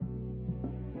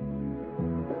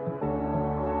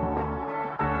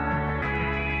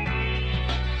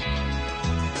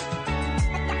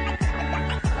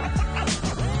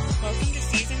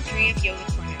of Yoga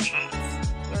Corner Chats,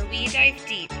 where we dive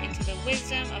deep into the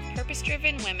wisdom of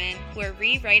purpose-driven women who are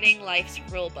rewriting life's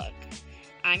rulebook.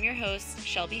 I'm your host,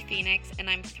 Shelby Phoenix, and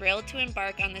I'm thrilled to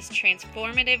embark on this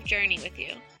transformative journey with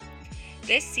you.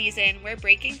 This season, we're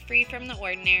breaking free from the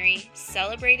ordinary,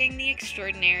 celebrating the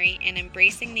extraordinary, and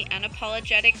embracing the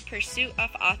unapologetic pursuit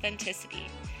of authenticity.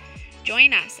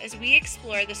 Join us as we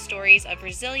explore the stories of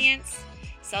resilience,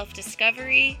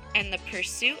 self-discovery, and the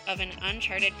pursuit of an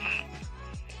uncharted path.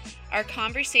 Our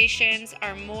conversations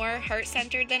are more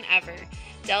heart-centered than ever,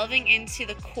 delving into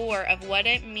the core of what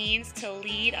it means to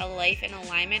lead a life in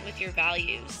alignment with your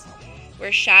values.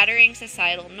 We're shattering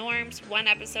societal norms one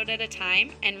episode at a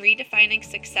time and redefining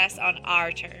success on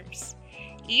our terms.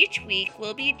 Each week,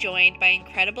 we'll be joined by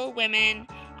incredible women,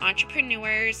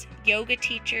 entrepreneurs, yoga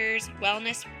teachers,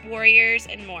 wellness warriors,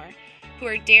 and more, who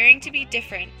are daring to be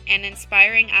different and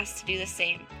inspiring us to do the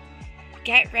same.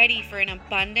 Get ready for an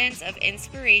abundance of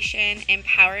inspiration,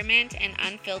 empowerment, and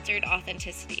unfiltered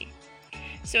authenticity.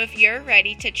 So if you're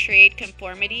ready to trade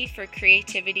conformity for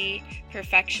creativity,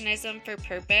 perfectionism for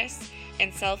purpose,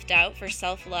 and self-doubt for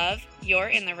self-love, you're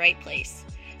in the right place.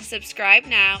 Subscribe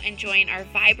now and join our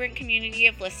vibrant community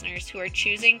of listeners who are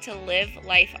choosing to live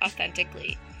life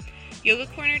authentically. Yoga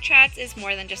Corner Chats is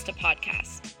more than just a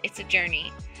podcast. It's a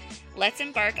journey. Let's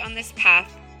embark on this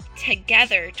path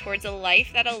together towards a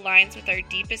life that aligns with our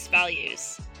deepest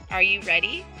values. Are you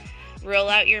ready? Roll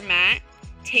out your mat,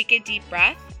 take a deep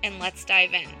breath, and let's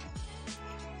dive in.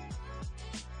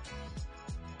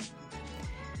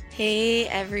 Hey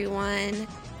everyone,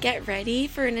 get ready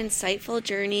for an insightful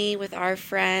journey with our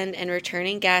friend and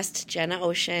returning guest, Jena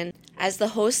Ocean. As the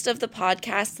host of the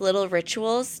podcast Little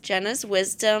Rituals, Jena's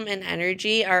wisdom and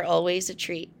energy are always a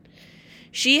treat.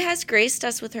 She has graced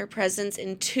us with her presence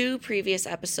in 2 previous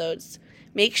episodes.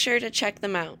 Make sure to check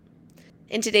them out.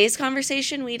 In today's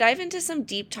conversation, we dive into some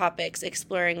deep topics,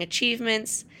 exploring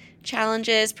achievements,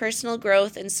 challenges, personal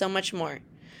growth, and so much more.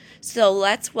 So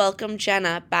let's welcome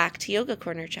Jena back to Yoga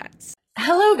Corner Chats.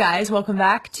 Hello, guys. Welcome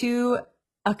back to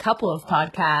a couple of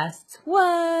podcasts.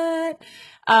 What?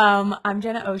 I'm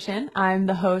Jena Ocean. I'm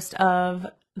the host of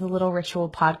the Little Ritual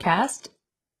podcast.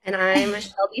 And I'm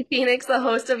Shelby Phoenix, the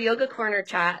host of Yoga Corner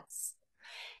Chats.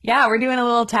 Yeah, we're doing a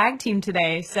little tag team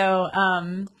today. So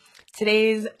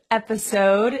today's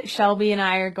episode, Shelby and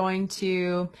I are going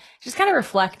to just kind of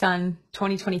reflect on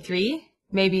 2023,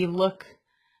 maybe look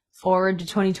forward to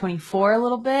 2024 a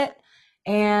little bit,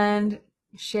 and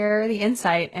share the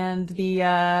insight and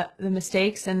the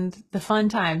mistakes and the fun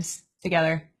times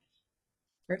together.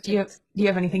 Do you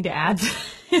have anything to add?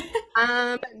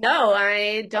 No,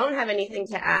 I don't have anything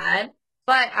to add,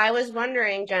 but I was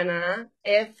wondering, Jena,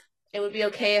 if it would be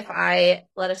okay if I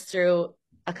led us through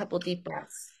a couple deep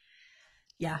breaths.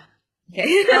 Yeah.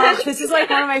 Okay. This is like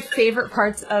one of my favorite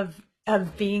parts of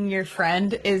being your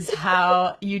friend is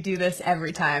how you do this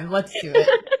every time. Let's do it.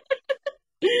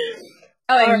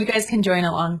 Oh, and you guys can join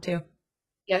along too.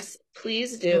 Yes,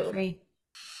 please Feel do. free.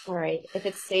 All right. If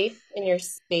it's safe in your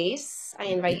space, I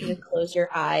invite you to close your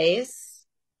eyes,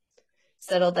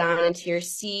 settle down into your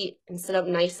seat, and sit up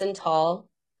nice and tall.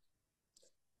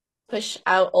 Push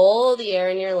out all the air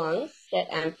in your lungs. Get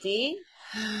empty.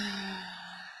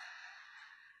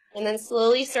 And then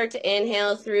slowly start to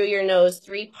inhale through your nose,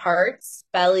 3 parts: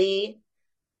 belly,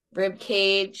 rib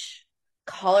cage,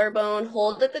 collarbone.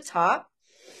 Hold at the top.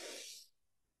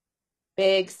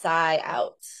 Big sigh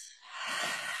out.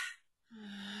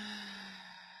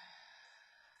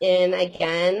 In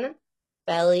again,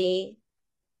 belly,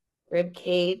 rib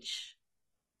cage,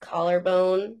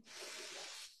 collarbone,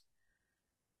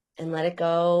 and let it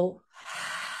go.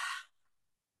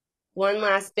 One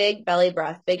last big belly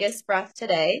breath, biggest breath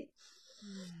today.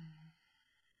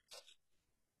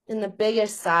 And the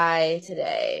biggest sigh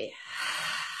today.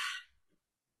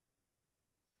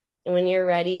 And when you're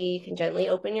ready, you can gently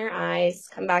open your eyes,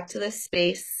 come back to this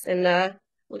space, and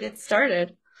we'll get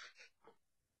started.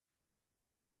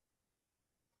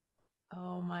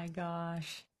 Oh my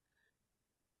gosh.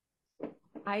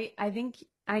 I think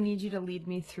I need you to lead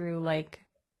me through like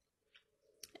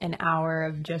an hour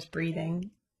of just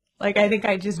breathing. Like I think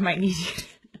I just might need you to.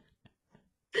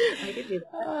 I could do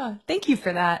that. Thank you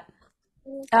for that.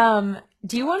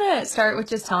 Do you want to start with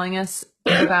just telling us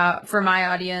about, for my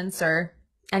audience or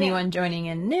anyone joining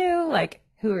in new, like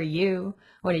who are you?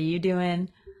 What are you doing?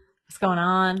 What's going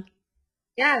on?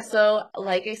 Yeah, so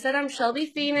like I said, I'm Shelby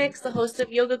Phoenix, the host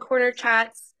of Yoga Corner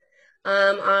Chats.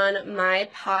 On my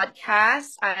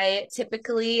podcast, I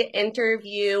typically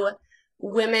interview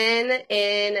women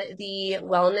in the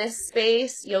wellness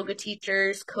space, yoga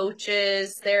teachers,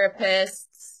 coaches,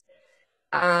 therapists,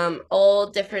 all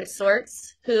different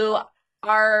sorts who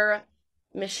are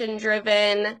mission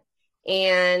driven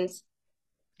and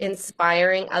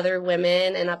inspiring other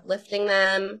women and uplifting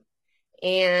them,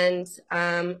 and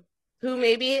who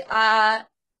maybe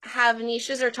have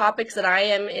niches or topics that I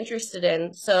am interested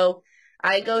in. So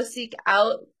I go seek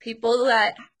out people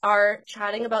that are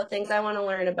chatting about things I want to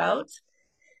learn about.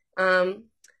 Um,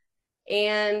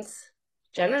 and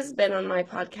Jenna's been on my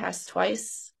podcast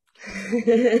twice.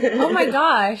 Oh my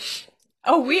gosh.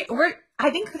 Oh, I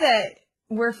think that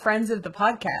we're friends of the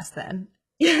podcast then.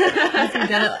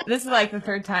 This is like the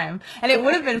third time. And it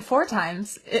would have been 4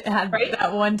 times it had Right?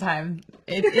 that one time.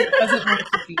 It wasn't meant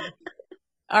to be.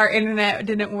 Our internet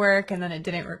didn't work and then it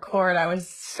didn't record. I was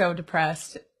so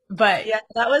depressed. But Yeah,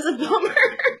 that was a bummer.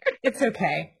 it's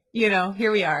okay.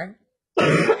 Here we are.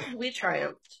 We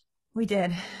triumphed. We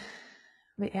did.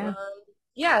 But yeah.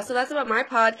 Yeah, so that's about my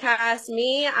podcast.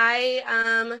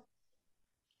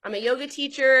 I'm a yoga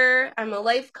teacher, I'm a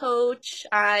life coach,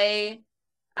 I'm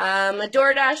a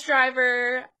DoorDash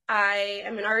driver, I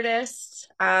am an artist.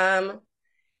 And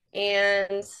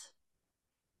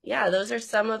yeah, those are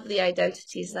some of the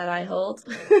identities that I hold.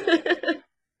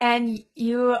 And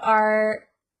you are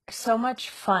so much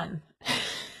fun.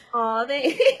 Aw,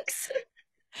 thanks.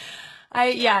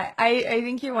 I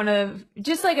think you're one of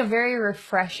just like a very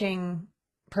refreshing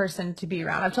person to be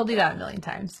around. I've told you that a million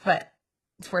times, but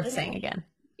it's worth saying again.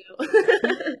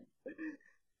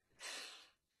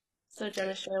 So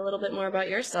Jenna, share a little bit more about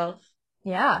yourself.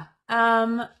 Yeah.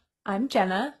 I'm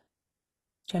Jena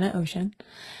Ocean.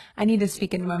 I need to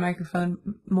speak into my microphone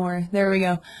more. There we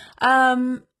go.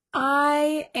 What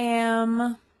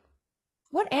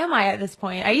am I at this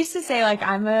point? I used to say like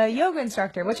I'm a yoga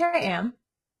instructor, which I am,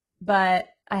 but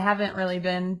I haven't really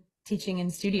been teaching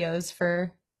in studios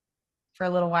for a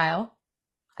little while.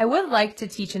 I would like to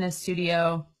teach in a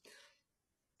studio.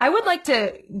 I would like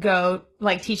to go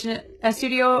like teach in a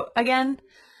studio again,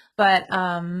 but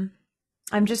I'm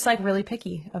just like really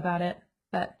picky about it.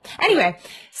 But anyway,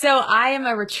 so I am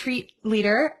a retreat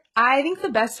leader. I think the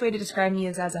best way to describe me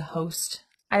is as a host.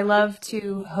 I love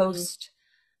to host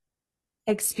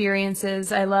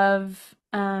experiences. I love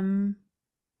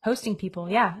hosting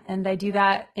people. Yeah. And I do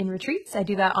that in retreats. I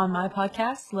do that on my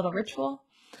podcast, Little Ritual.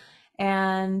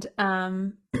 And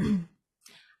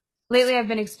lately I've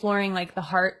been exploring like the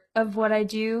heart of what I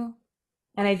do.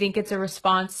 And I think it's a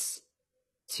response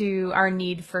to our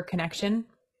need for connection.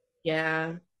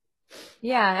 Yeah.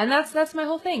 Yeah. And that's my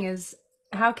whole thing is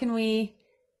how can we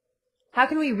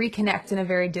reconnect in a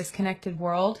very disconnected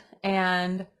world?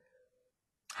 And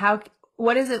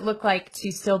what does it look like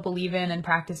to still believe in and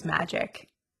practice magic?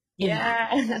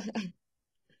 Yeah.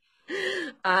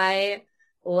 I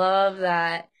love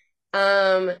that.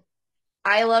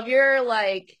 I love your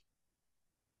like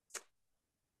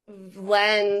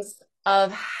lens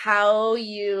of how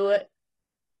you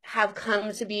have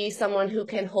come to be someone who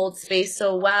can hold space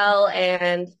so well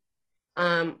and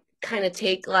kind of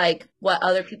take like what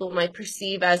other people might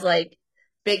perceive as like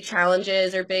big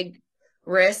challenges or big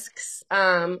risks,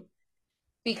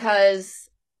 because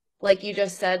like you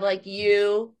just said, like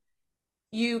you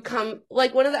come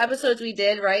like one of the episodes we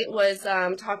did, right, was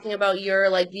talking about your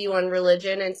like view on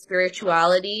religion and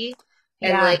spirituality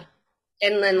and Yeah. like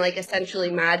and then like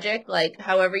essentially magic, like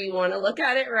however you want to look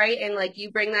at it, right? And like you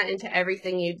bring that into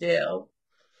everything you do.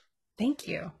 Thank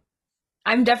you.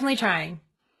 I'm definitely trying.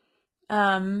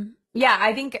 Yeah,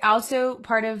 I think also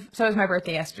so it was my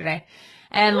birthday yesterday.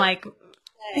 And like,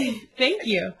 thank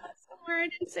you. Somewhere I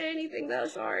didn't say anything though,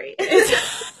 sorry.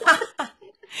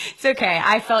 It's okay.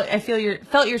 I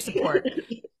felt your support.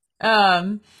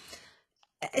 So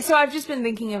I've just been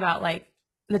thinking about like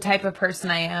the type of person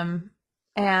I am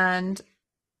and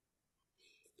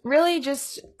really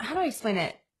just, how do I explain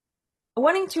it?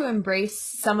 Wanting to embrace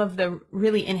some of the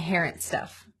really inherent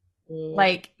stuff.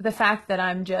 Like the fact that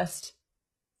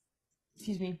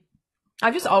excuse me,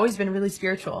 I've just always been really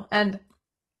spiritual. And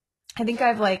I think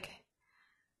I've like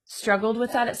struggled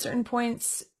with that at certain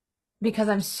points because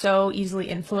I'm so easily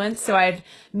influenced. So I'd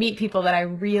meet people that I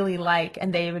really like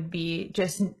and they would be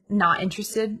just not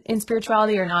interested in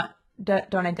spirituality or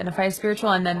don't identify as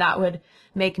spiritual. And then that would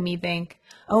make me think,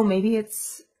 oh, maybe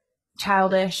it's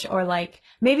childish or like,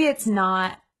 maybe it's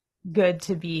not good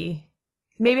to be,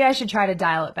 maybe I should try to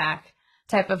dial it back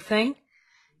type of thing.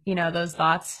 Those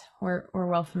thoughts were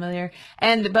well familiar.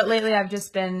 But lately I've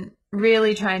just been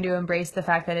really trying to embrace the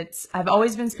fact that I've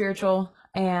always been spiritual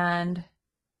and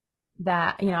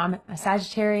that, I'm a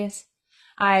Sagittarius.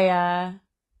 And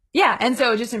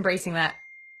so just embracing that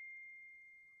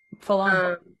full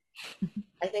on.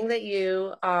 I think that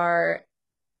you are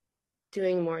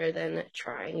doing more than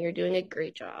trying. You're doing a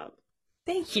great job.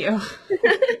 Thank you.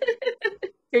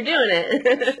 You're doing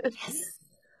it.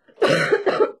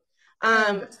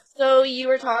 So you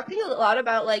were talking a lot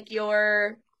about like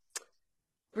your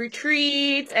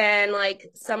retreats and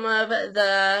like some of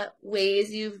the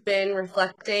ways you've been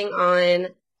reflecting on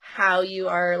how you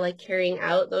are like carrying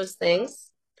out those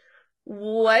things.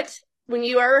 When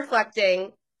you are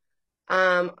reflecting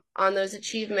on those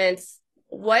achievements,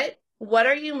 what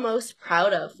are you most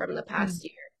proud of from the past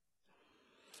year?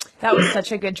 That was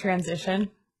such a good transition.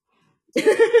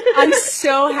 I'm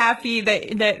so happy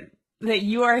that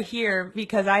you are here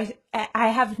because I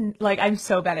have like, I'm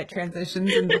so bad at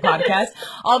transitions in the podcast.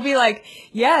 I'll be like,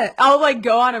 yeah, I'll like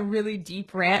go on a really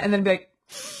deep rant and then be like,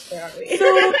 so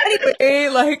anyway,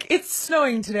 like it's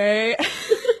snowing today.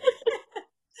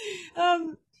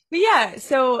 But yeah,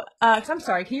 so, 'cause I'm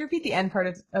sorry, can you repeat the end part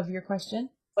of your question?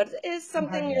 What is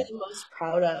something you're the most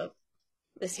proud of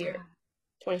this year,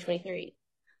 2023?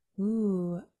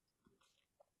 Ooh.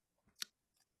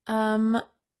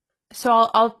 So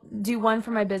I'll do one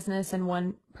for my business and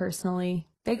one personally.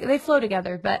 They flow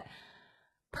together, but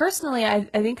personally, I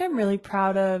think I'm really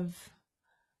proud of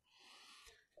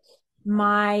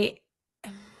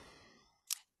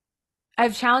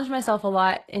I've challenged myself a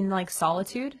lot in like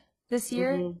solitude this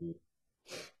year. Mm-hmm.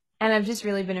 And I've just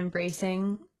really been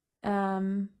embracing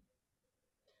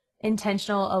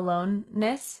intentional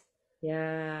aloneness.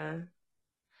 Yeah.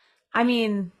 I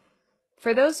mean,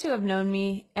 for those who have known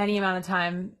me any amount of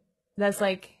time, that's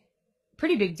like a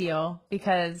pretty big deal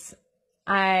because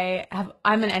I'm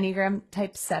an Enneagram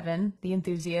type 7, the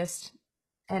enthusiast,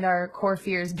 and our core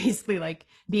fear is basically like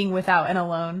being without and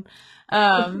alone.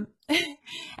 And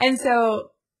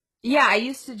so, yeah, I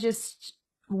used to just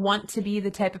want to be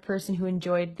the type of person who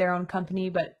enjoyed their own company,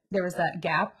 but there was that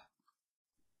gap.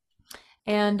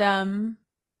 And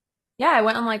yeah, I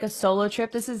went on like a solo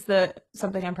trip. This is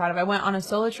something I'm proud of. I went on a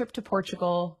solo trip to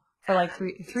Portugal for like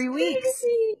three weeks.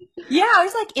 Yeah, I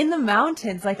was like in the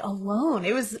mountains, like alone.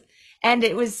 It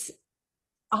was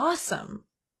awesome.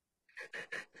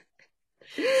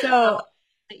 So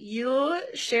you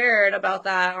shared about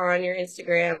that on your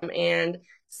Instagram, and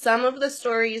some of the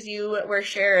stories you were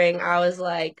sharing, I was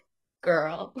like,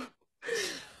 girl,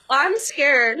 I'm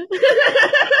scared.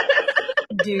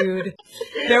 Dude,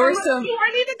 there were some.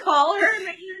 I need to call her and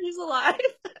make sure she's alive.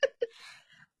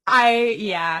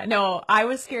 I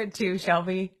was scared too,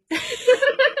 Shelby.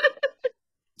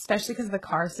 Especially because of the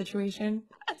car situation.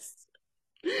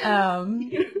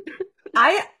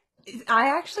 I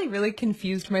actually really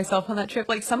confused myself on that trip.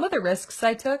 Like some of the risks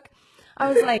I took,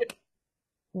 I was like,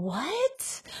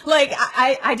 what? Like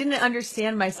I didn't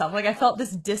understand myself. Like I felt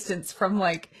this distance from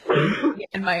like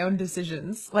in my own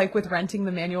decisions, like with renting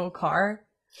the manual car.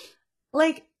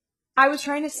 Like I was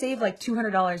trying to save like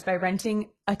 $200 by renting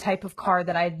a type of car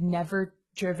that I had never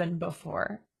driven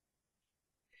before.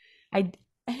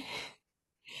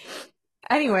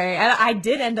 Anyway, and I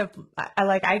did end up,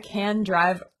 I can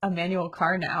drive a manual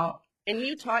car now. And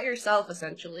you taught yourself,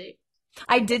 essentially.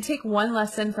 I did take one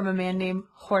lesson from a man named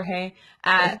Jorge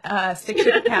at Stick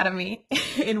Shift Academy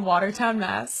in Watertown,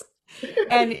 Mass.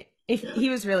 And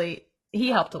he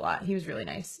helped a lot. He was really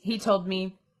nice. He told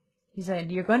me, he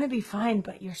said, you're going to be fine,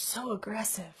 but you're so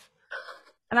aggressive.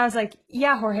 And I was like,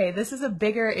 yeah, Jorge, this is a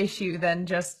bigger issue than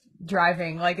just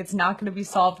driving. Like, it's not going to be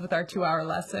solved with our 2-hour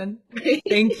lesson.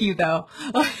 Thank you, though.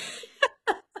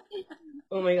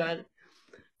 Oh my God.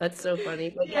 That's so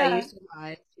funny. But yeah, you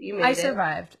survived. You made it. I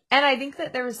survived. And I think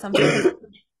that there was something,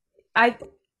 I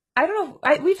don't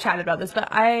know, we've chatted about this, but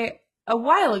a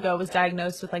while ago was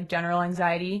diagnosed with like general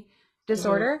anxiety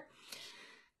disorder.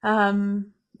 Mm-hmm.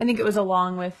 I think it was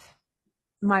along with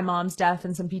my mom's death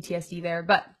and some PTSD there.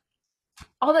 But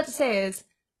all that to say is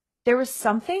there was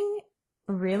something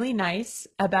really nice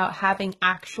about having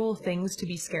actual things to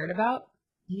be scared about.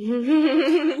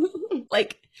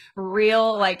 Like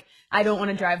real, like I don't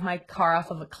want to drive my car off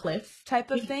of a cliff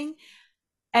type of thing.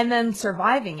 And then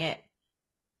surviving it.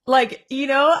 Like, you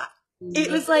know, it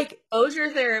was like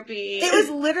exposure therapy. It was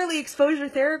literally exposure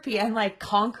therapy and like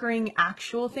conquering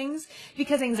actual things,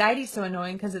 because anxiety is so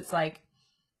annoying because it's like,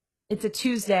 it's a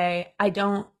Tuesday.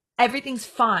 Everything's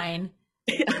fine,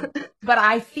 but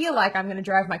I feel like I'm going to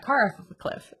drive my car off of a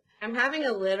cliff. I'm having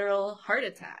a literal heart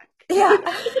attack. Yeah.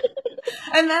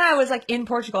 And then I was like in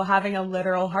Portugal having a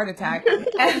literal heart attack. And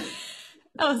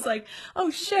I was like, oh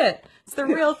shit, it's the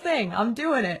real thing. I'm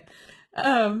doing it.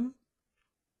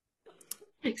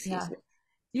 Excuse me.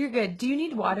 You're good. Do you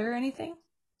need water or anything?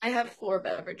 I have 4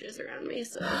 beverages around me,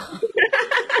 so.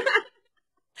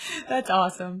 That's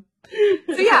awesome.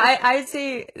 So yeah, I'd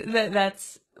say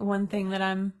that's one thing that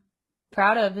I'm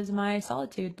proud of is my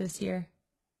solitude this year.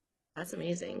 That's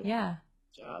amazing. Yeah.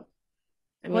 Good job.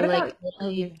 I What mean, like, about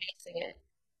literally you? facing it.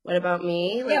 What about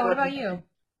me? Like, Yeah, what about you?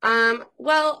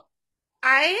 Well,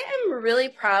 I am really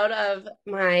proud of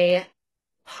my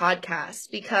podcast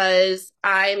because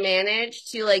I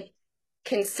managed to like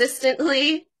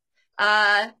consistently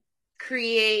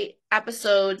create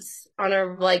episodes on a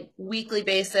like weekly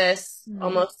basis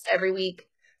almost every week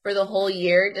for the whole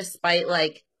year, despite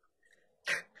like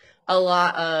a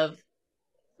lot of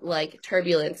like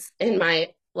turbulence in my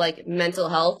like mental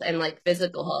health and like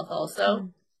physical health also.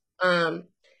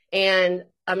 And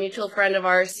a mutual friend of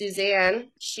ours, Suzanne,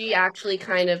 she actually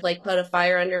kind of like put a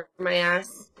fire under my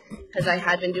ass because I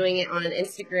had been doing it on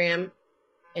Instagram,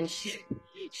 and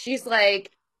she's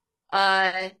like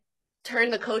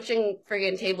turned the coaching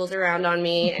friggin' tables around on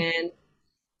me and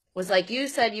was like, you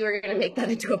said you were going to make that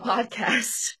into a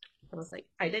podcast. I was like,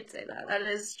 I did say that. That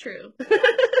is true.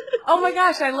 Oh my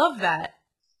gosh, I love that.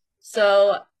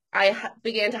 So I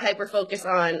began to hyper focus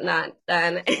on that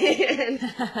then and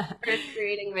started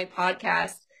creating my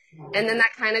podcast. And then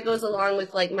that kind of goes along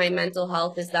with like my mental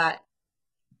health, is that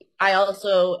I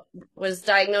also was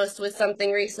diagnosed with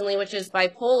something recently, which is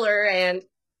bipolar. And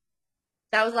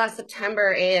that was last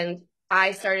September. And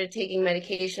I started taking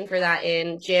medication for that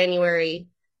in January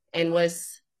and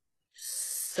was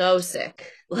so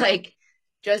sick, like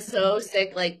just so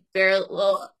sick, like barely,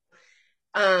 well,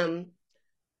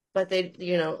 but they,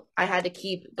 I had to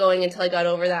keep going until I got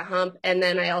over that hump. And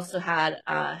then I also had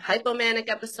a hypomanic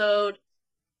episode,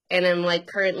 and I'm like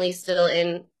currently still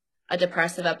in a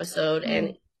depressive episode.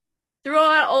 And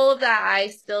throughout all of that, I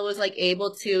still was like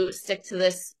able to stick to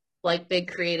this like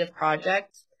big creative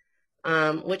project,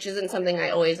 which isn't something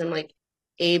I always am like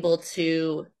able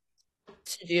to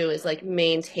do, is like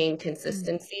maintain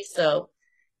consistency. So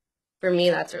for me,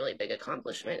 that's a really big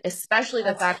accomplishment, especially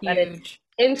the fact that it's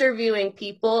interviewing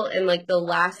people, and like the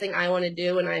last thing I want to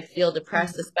do when I feel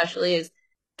depressed, especially, is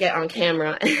get on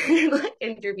camera and like,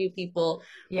 interview people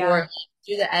or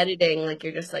do the editing. Like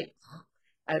you're just like,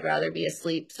 I'd rather be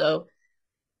asleep. So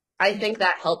I think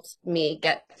that helped me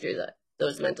get through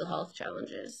those mental health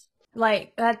challenges.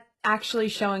 Like that actually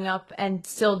showing up and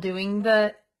still doing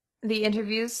the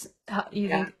interviews, you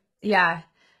think? Yeah.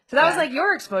 So that was like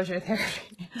your exposure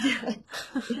therapy.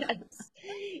 Yes.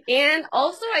 And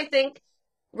also I think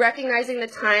recognizing the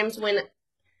times when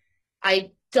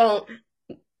I don't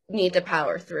need to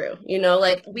power through,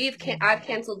 like I've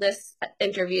canceled this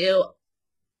interview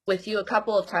with you a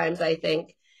couple of times, I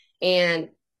think, and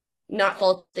not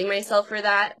faulting myself for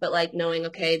that, but like knowing,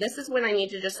 okay, this is when I need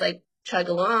to just like chug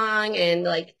along and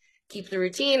like keep the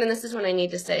routine. And this is when I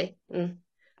need to say,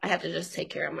 I have to just take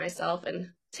care of myself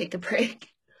and take a break.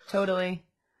 Totally.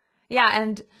 Yeah.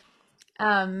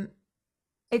 And,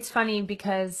 it's funny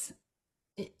because,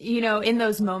 in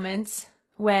those moments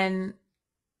when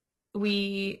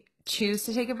we choose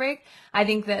to take a break, I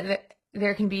think that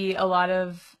there can be a lot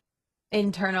of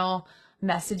internal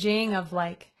messaging of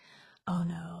like, oh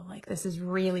no, like this is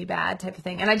really bad type of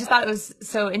thing. And I just thought it was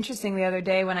so interesting the other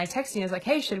day when I texted you, I was like,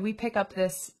 hey, should we pick up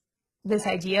this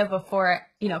idea before,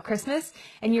 Christmas?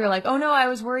 And you were like, oh no, I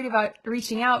was worried about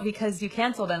reaching out because you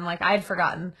canceled. And like, I had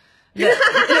forgotten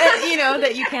that,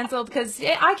 that you canceled, because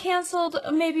I canceled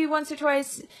maybe once or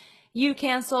twice. You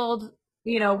canceled,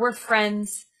 we're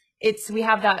friends. We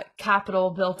have that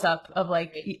capital built up of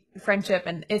like friendship,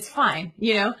 and it's fine,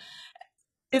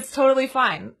 it's totally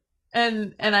fine.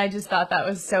 And I just thought that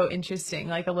was so interesting,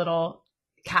 like a little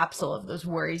capsule of those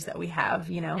worries that we have,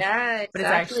 Yeah, exactly. But it's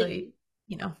actually,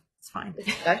 it's fine.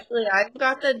 Especially, I've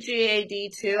got the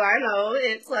GAD too. I know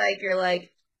it's like you're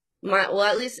like,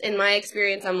 at least in my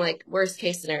experience, I'm like, worst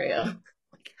case scenario.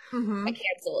 Like, I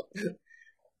canceled.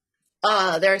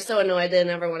 They're so annoyed they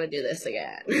never want to do this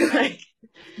again.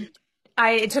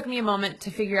 It took me a moment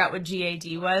to figure out what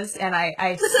GAD was, and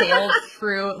I sailed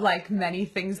through like many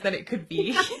things that it could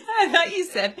be. I thought you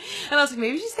said, and I was like,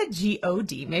 maybe she said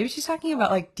GOD. Maybe she's talking about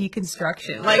like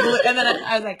deconstruction. Like, and then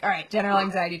I was like, all right, general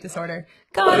anxiety disorder.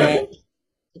 Got it.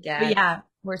 Yeah. But yeah,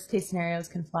 worst case scenarios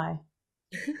can fly.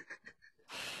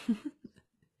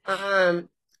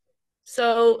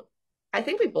 So I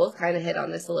think we both kind of hit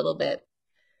on this a little bit.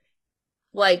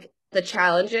 Like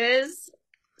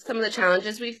some of the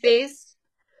challenges we faced.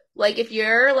 Like if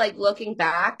you're like looking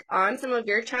back on some of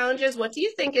your challenges, what do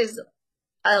you think is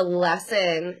a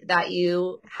lesson that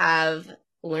you have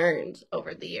learned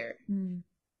over the year?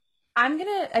 I'm going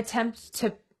to attempt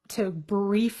to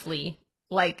briefly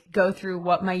like go through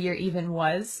what my year even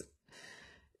was.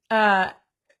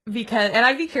 Because, and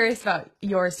I'd be curious about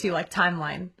yours too, like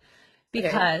timeline,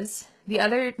 because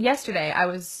yesterday I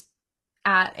was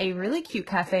at a really cute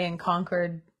cafe in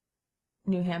Concord,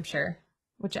 New Hampshire,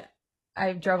 which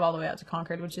I drove all the way out to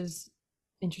Concord, which is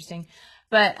interesting.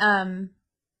 But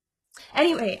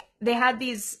anyway, they had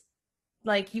these,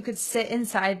 like, you could sit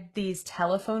inside these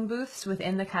telephone booths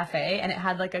within the cafe, and it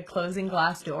had like a closing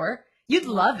glass door. You'd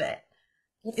love it.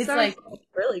 It's like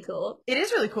really cool. It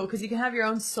is really cool because you can have your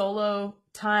own solo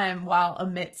time while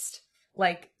amidst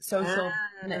like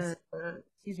socialness.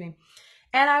 Excuse me.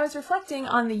 And I was reflecting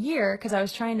on the year because I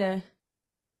was trying to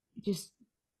just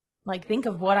like think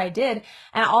of what I did,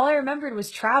 and all I remembered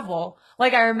was travel.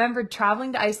 Like, I remembered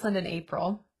traveling to Iceland in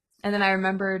April, and then I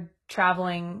remembered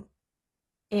traveling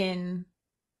in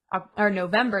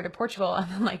November to Portugal, and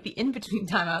then like the in-between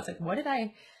time I was like, what did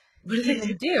I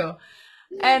even do?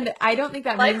 And I don't think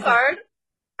that lifeguard.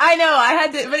 I know I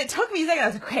had to, but it took me a second. I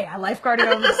was like, okay, I lifeguarded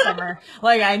over the summer.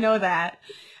 Like, I know that.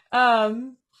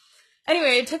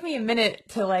 Anyway, it took me a minute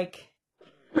to like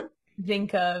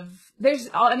think of,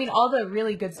 all the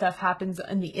really good stuff happens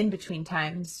in the in-between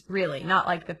times, really, not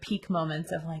like the peak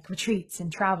moments of like retreats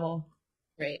and travel.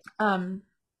 Right.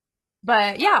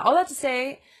 But yeah, all that to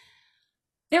say,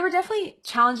 there were definitely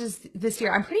challenges this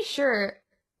year. I'm pretty sure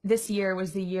this year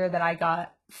was the year that I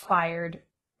got fired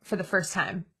for the first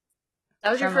time.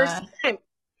 That was your first time? That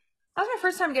was my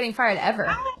first time getting fired ever.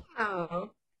 Oh.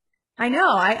 I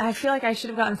know. I feel like I should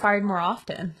have gotten fired more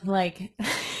often. Like,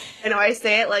 I know I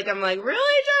say it like, I'm like,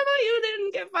 really, Jena? You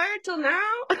didn't get fired till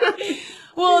now?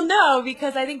 Well, no,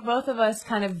 because I think both of us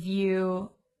kind of view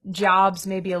jobs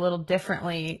maybe a little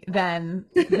differently than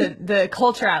the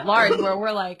culture at large, where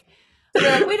we're like,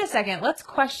 wait a second, let's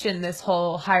question this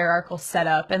whole hierarchical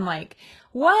setup, and like,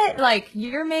 what, like,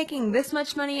 you're making this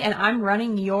much money and I'm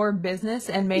running your business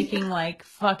and making like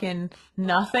fucking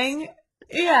nothing.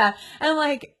 Yeah. And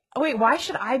like, wait, why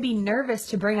should I be nervous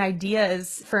to bring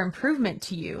ideas for improvement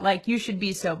to you? Like, you should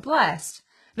be so blessed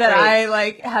that I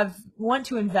like want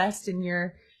to invest in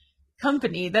your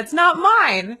company that's not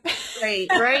mine.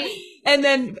 Right. And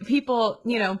then people,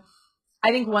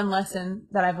 I think one lesson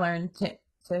that I've learned to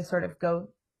sort of go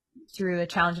through a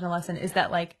challenge and a lesson is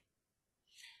that, like,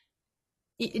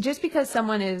 just because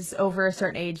someone is over a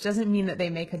certain age doesn't mean that they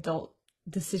make adult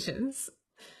decisions.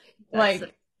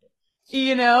 Like,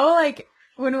 like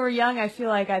when we were young, I feel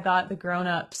like I thought the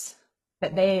grown-ups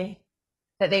that they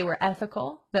were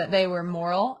ethical, that they were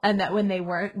moral, and that when they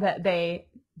weren't, that they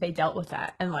dealt with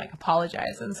that and like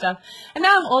apologized and stuff. And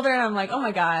now I'm older and I'm like, oh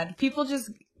my God, people just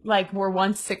like were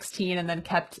once 16 and then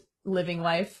kept living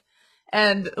life.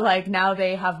 And like now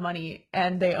they have money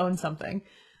and they own something.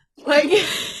 Like,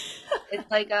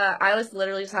 it's like, I was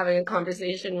literally just having a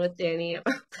conversation with Danny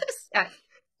about this at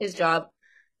his job.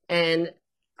 And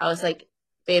I was like,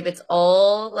 babe, it's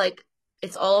all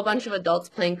a bunch of adults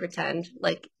playing pretend.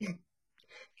 Like,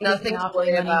 nothing to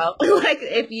worry about. Like,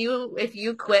 if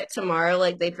you quit tomorrow,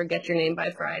 like, they forget your name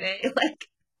by Friday. Like,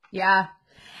 yeah.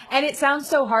 And it sounds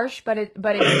so harsh, but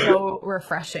it's so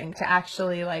refreshing to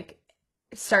actually like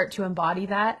start to embody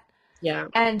that. Yeah.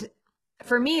 And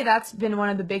for me, that's been one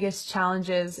of the biggest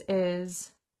challenges,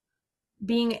 is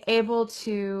being able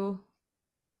to,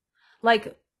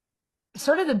 like,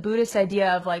 sort of the Buddhist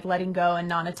idea of like letting go and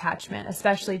non-attachment,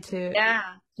 especially to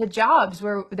jobs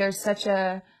where there's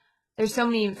so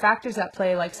many factors at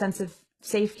play, like sense of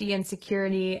safety and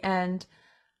security and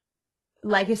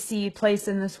legacy, place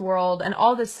in this world, and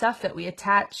all this stuff that we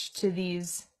attach to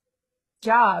these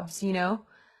jobs,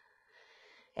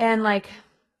 And like,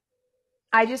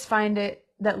 I just find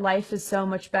that life is so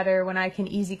much better when I can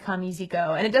easy come, easy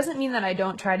go. And it doesn't mean that I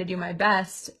don't try to do my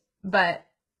best, but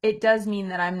it does mean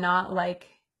that I'm not like,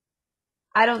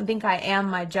 I don't think I am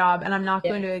my job, and I'm not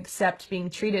going to accept being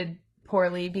treated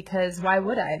poorly, because why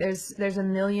would I? There's a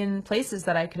million places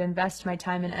that I could invest my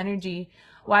time and energy.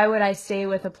 Why would I stay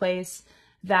with a place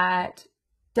that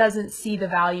doesn't see the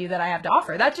value that I have to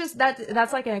offer?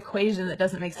 That's like an equation that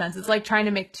doesn't make sense. It's like trying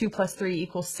to make 2 +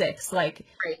 3 = 6. Like,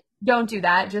 don't do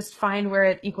that. Just find where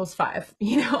it equals 5,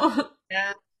 Yeah.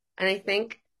 And I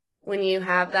think when you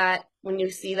have that, when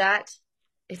you see that,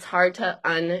 it's hard to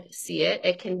unsee it.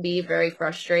 It can be very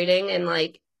frustrating and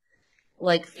like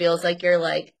feels like you're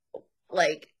like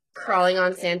crawling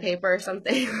on sandpaper or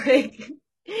something. Like,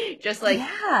 just like,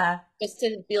 just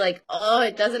to be like, oh,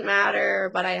 it doesn't matter,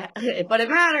 but it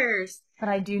matters. But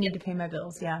I do need to pay my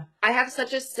bills. Yeah. I have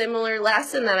such a similar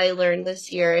lesson that I learned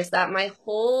this year, is that my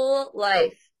whole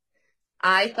life,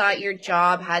 I thought your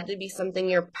job had to be something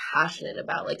you're passionate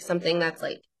about, like something that's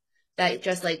like, that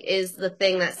just like is the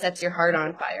thing that sets your heart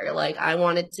on fire. Like, I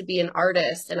wanted to be an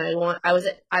artist, and I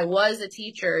was a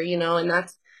teacher, and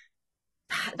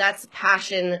that's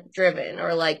passion driven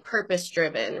or like purpose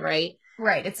driven, right?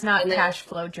 Right. It's not And then, cash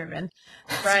flow driven.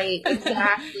 right,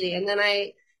 exactly. And then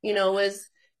I, was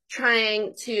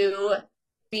trying to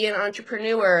be an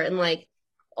entrepreneur, and like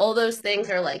all those things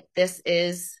are like, this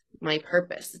is my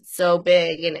purpose. It's so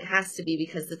big and it has to be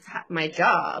because it's my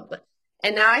job.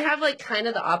 And now I have like kind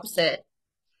of the opposite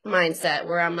mindset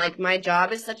where I'm like, my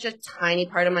job is such a tiny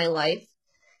part of my life.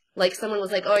 Like someone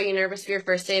was like, "Oh, are you nervous for your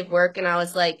first day of work?" And I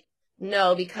was like,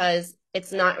 "No, because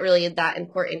it's not really that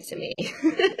important to me."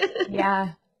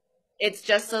 Yeah. It's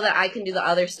just so that I can do the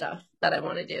other stuff that I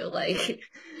want to do. Like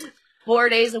 4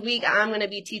 days a week, I'm going to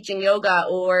be teaching yoga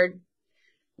or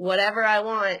whatever I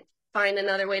want, find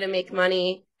another way to make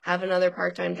money, have another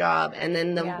part-time job. And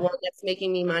then the Yeah. one that's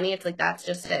making me money, it's like, that's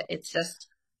just it. It's just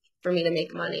for me to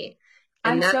make money.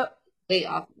 And I'm that's so way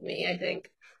off of me, I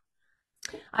think.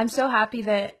 I'm so happy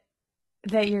that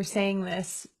you're saying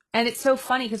this. And it's so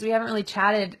funny because we haven't really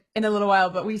chatted in a little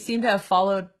while, but we seem to have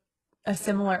followed a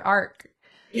similar arc.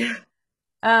 Yeah.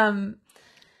 Um,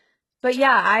 but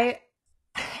yeah,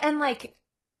 and like,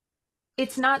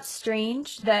 it's not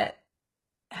strange that,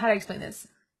 how do I explain this?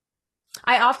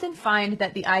 I often find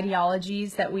that the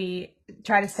ideologies that we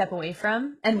try to step away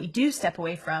from, and we do step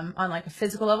away from on like a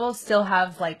physical level, still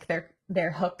have like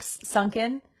their hooks sunk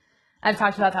in. I've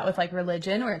talked about that with like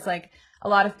religion, where it's like a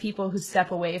lot of people who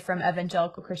step away from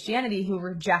evangelical Christianity, who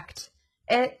reject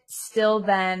it, still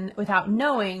then, without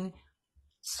knowing,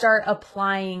 start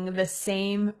applying the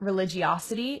same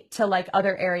religiosity to like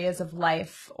other areas of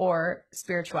life or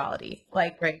spirituality.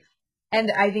 Like, Right.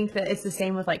 and I think that it's the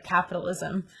same with like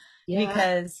capitalism, Yeah.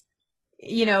 because,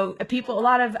 people, a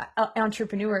lot of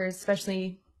entrepreneurs,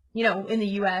 especially, in the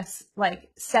US, like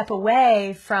step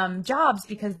away from jobs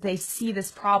because they see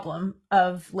this problem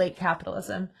of late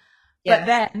capitalism. But Yes.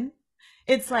 then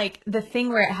it's like the thing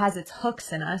where it has its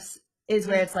hooks in us is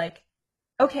where it's like,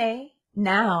 okay,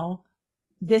 now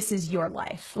this is your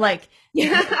life. Like,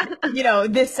 Yeah.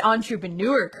 this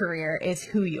entrepreneur career is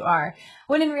who you are.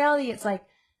 When in reality, it's like,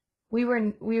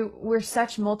 we're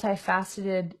such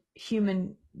multifaceted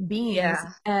human beings,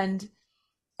 Yeah. and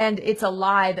it's a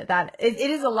lie that it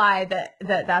is a lie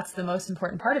that's the most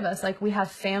important part of us. Like, we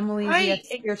have families, we have Right.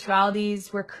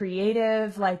 spiritualities, we're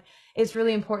creative. Like, it's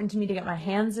really important to me to get my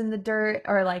hands in the dirt,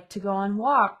 or like to go on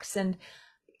walks, and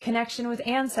connection with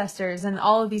ancestors, and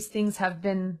all of these things have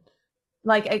been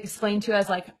like explained to us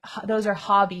like those are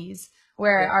hobbies,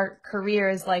 where Right. our career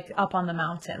is like up on the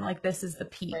mountain, like this is the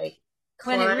peak. Right.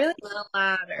 When it Climb really, the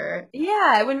ladder.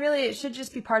 yeah, when really it should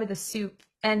just be part of the soup.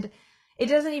 And it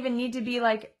doesn't even need to be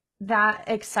like that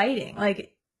exciting.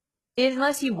 Like,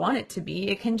 unless you want it to be,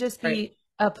 it can just be Right.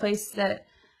 a place that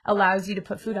allows you to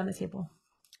put food on the table.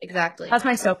 Exactly. That's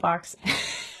my soapbox.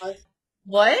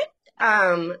 What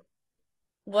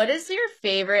what is your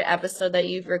favorite episode that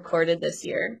you've recorded this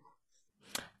year?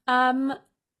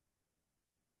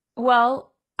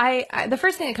 Well, I the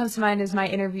first thing that comes to mind is my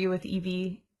interview with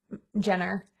Evie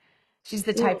Jenner. She's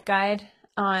the type guide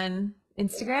on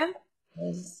Instagram.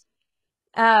 Yes.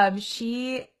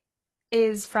 She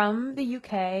is from the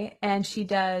UK, and she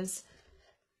does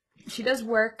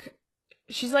work.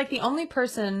 She's like the only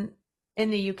person in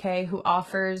the UK who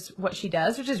offers what she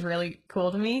does, which is really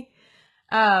cool to me.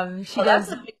 She does,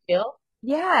 That's a big deal.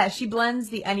 yeah, she blends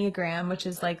the Enneagram, which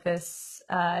is like this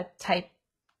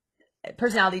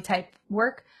personality type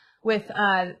work, with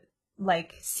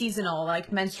like seasonal,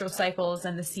 like menstrual cycles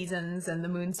and the seasons and the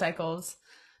moon cycles.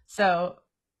 So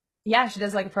yeah, she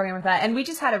does like a program with that. And we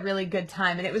just had a really good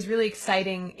time, and it was really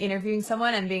exciting interviewing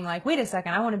someone and being like, wait a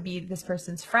second, I want to be this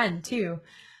person's friend too.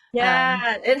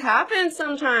 Yeah, it happens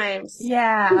sometimes.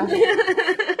 Yeah.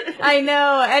 I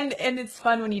know. And it's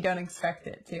fun when you don't expect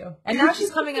it too. And now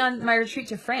she's coming on my retreat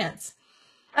to France.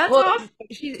 That's Well, awesome.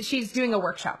 she's doing a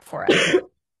workshop for us.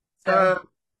 So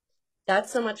That's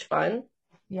so much fun.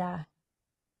 yeah.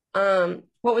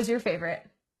 What was your favorite?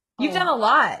 You've done a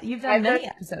lot. You've done many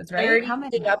episodes, right? How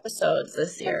many? 32 episodes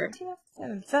this year. 32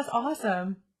 episodes. That's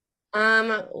awesome.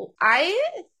 I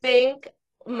think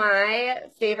my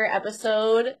favorite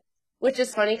episode, which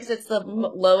is funny because it's the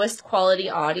lowest quality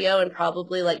audio and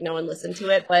probably like no one listened to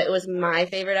it, but it was my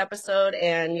favorite episode,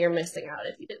 and you're missing out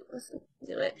if you didn't listen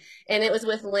to it. And it was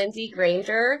with Lindsay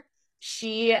Granger.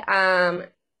 She has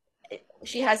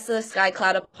the Sky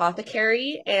Cloud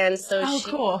Apothecary, and so she's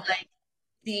cool. like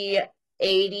the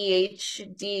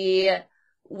ADHD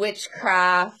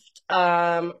witchcraft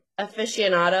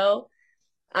aficionado.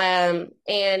 And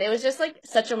it was just like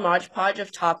such a modge podge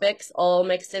of topics all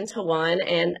mixed into one,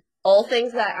 and all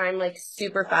things that I'm like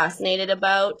super fascinated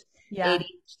about. Yeah.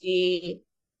 ADHD,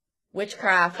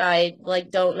 witchcraft, I like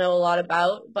don't know a lot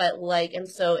about, but like am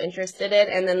so interested in.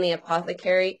 And then the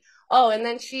apothecary, Oh, and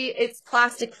then it's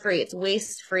plastic free. It's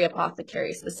waste free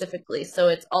apothecary specifically. So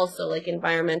it's also like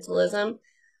environmentalism.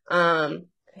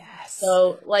 Yes.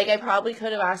 So like I probably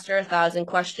could have asked her 1,000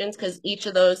 questions because each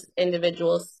of those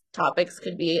individual topics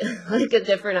could be like a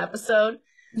different episode.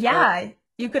 Yeah,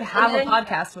 you could have then, a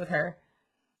podcast with her.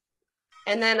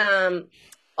 And then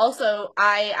also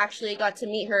I actually got to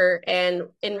meet her and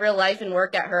in real life and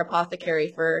work at her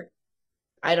apothecary for,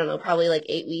 I don't know, probably like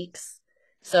 8 weeks.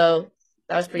 So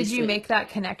that was pretty Did you sweet. make that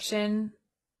connection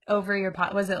over your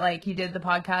was it like you did the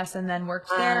podcast and then worked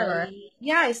there, or?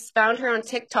 Yeah, I found her on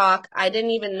TikTok. I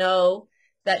didn't even know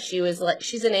that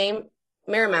she's in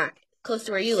Merrimack, close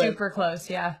to where you live. Super close,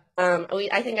 yeah.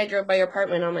 I think I drove by your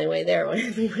apartment on my way there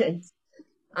when we went.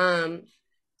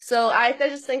 So I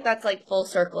just think that's like full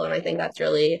circle, and I think that's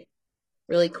really,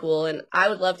 really cool. And I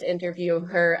would love to interview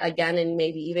her again, and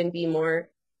maybe even be more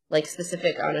like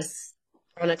specific on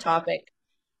a topic.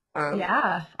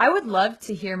 Yeah, I would love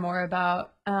to hear more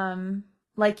about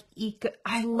like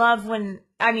I love when,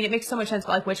 I mean, it makes so much sense,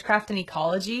 but like witchcraft and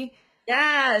ecology.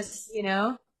 Yes, You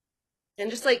know? and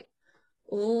just like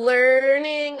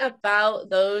learning about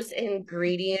those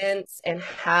ingredients and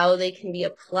how they can be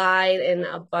applied in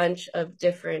a bunch of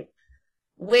different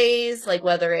ways, like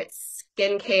whether it's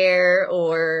skincare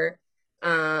or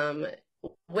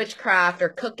witchcraft or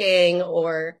cooking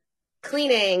or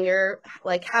cleaning your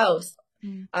like house.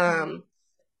 And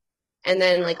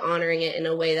then like honoring it in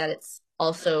a way that it's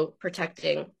also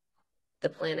protecting the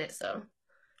planet. So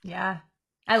Yeah.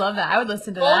 I love that. I would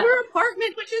listen to that. her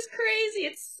apartment, which is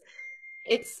crazy.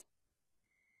 It's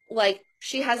like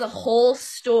she has a whole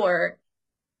store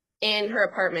in her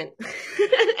apartment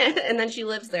and then she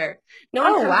lives there. No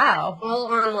one Oh, comes wow.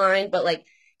 all online, but like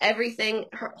everything,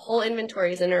 her whole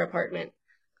inventory is in her apartment.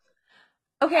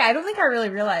 Okay, I don't think I really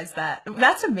realized that.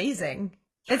 That's amazing.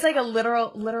 It's like a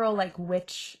literal like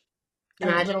witch.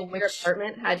 Imagine if your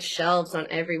apartment had shelves on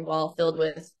every wall filled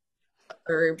with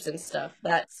herbs and stuff.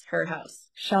 That's her house.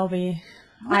 Shelby,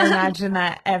 I imagine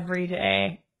that every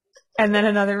day. And then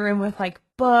another room with like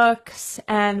books,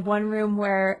 and one room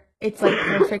where it's like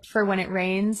perfect for when it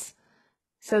rains.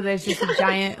 So there's just a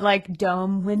giant like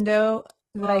dome window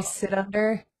that I sit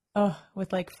under. Oh,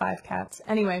 with like 5 cats.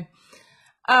 Anyway,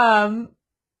 I'd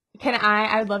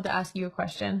love to ask you a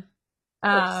question.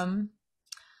 Well,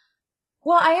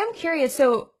 I am curious.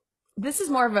 So this is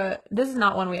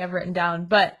not one we have written down,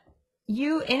 but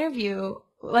you interview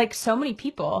like so many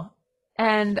people,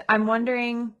 and I'm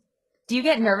wondering, do you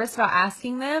get nervous about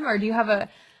asking them, or do you have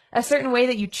a certain way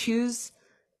that you choose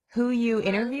who you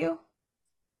interview?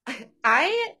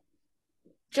 I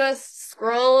just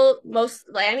scroll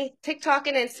TikTok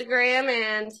and Instagram,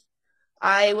 and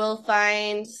I will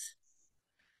find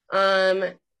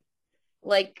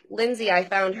like Lindsay. I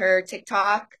found her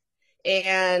TikTok,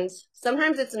 and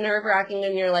sometimes it's nerve-wracking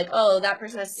when you're like, oh, that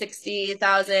person has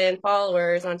 60,000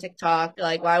 followers on TikTok.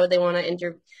 Like, why would they want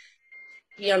to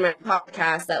be on my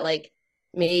podcast that like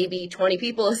maybe 20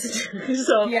 people listen to?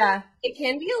 So Yeah, it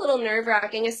can be a little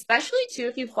nerve-wracking, especially too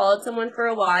if you followed someone for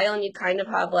a while and you kind of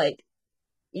have like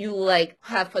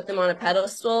have put them on a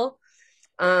pedestal.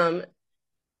 But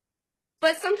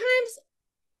sometimes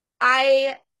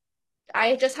I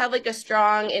just have like a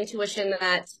strong intuition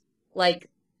that like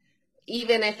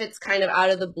even if it's kind of out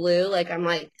of the blue, like I'm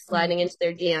like sliding into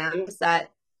their DMs,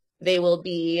 that they will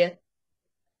be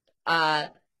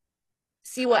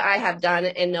see what I have done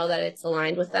and know that it's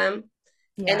aligned with them.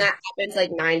 yeah. And that happens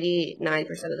like 99%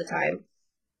 of the time.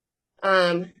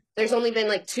 There's only been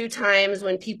like 2 times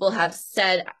when people have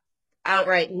said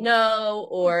outright no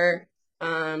or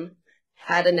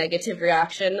had a negative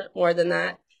reaction more than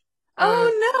that.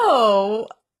 Oh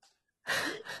no.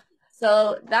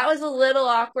 So that was a little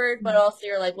awkward, but also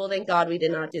you're like, well, thank God we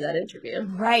did not do that interview.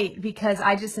 Right, because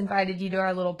I just invited you to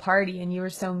our little party and you were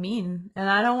so mean, and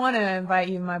I don't want to invite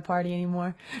you to my party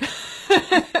anymore.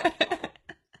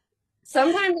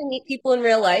 Sometimes I meet people in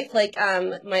real life, like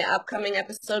my upcoming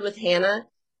episode with Hannah.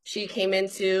 She came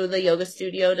into the yoga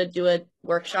studio to do a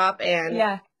workshop, and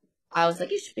Yeah. I was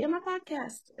like, you should be on my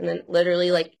podcast. And then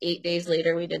literally like 8 days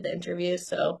later, we did the interview.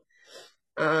 So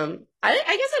I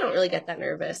guess I don't really get that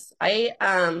nervous. I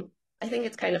think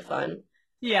it's kind of fun.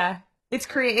 Yeah. It's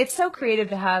so creative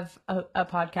to have a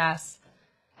podcast.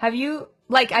 Have you,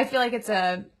 like, I feel like it's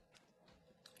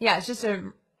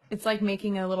it's like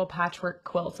making a little patchwork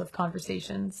quilt of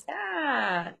conversations.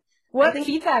 Yeah. What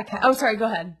feedback? Oh, sorry, go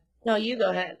ahead. No, you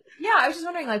go ahead. Yeah, I was just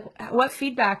wondering, like, what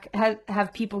feedback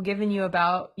have people given you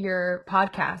about your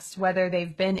podcast, whether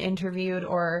they've been interviewed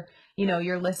or,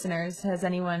 your listeners? Has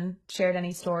anyone shared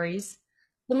any stories?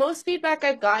 The most feedback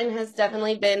I've gotten has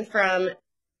definitely been from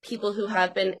people who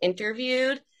have been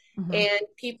interviewed, Mhm. and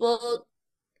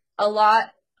a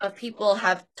lot of people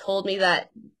have told me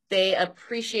that they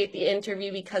appreciate the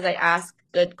interview because I ask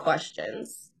good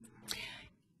questions.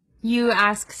 You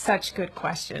ask such good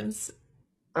questions.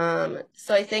 So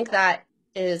I think that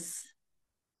is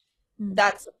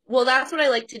that's what I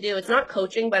like to do. It's not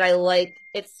coaching, but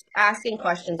it's asking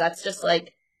questions. That's just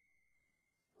like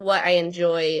what I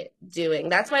enjoy doing.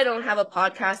 That's why I don't have a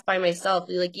podcast by myself.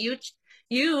 Like you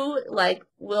like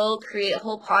will create a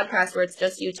whole podcast where it's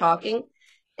just you talking,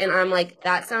 and I'm like,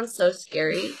 that sounds so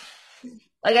scary.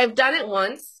 Like I've done it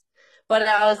once, but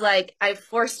I was like, I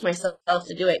forced myself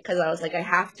to do it because I was like, I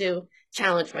have to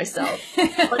challenge myself.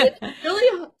 But it's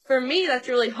really, for me, that's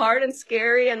really hard and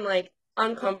scary and like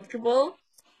uncomfortable.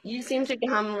 You seem to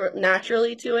come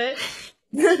naturally to it.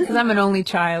 Because I'm an only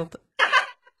child.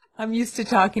 I'm used to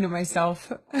talking to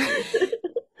myself.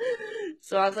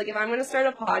 So I was like, if I'm going to start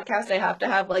a podcast, I have to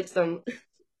have like some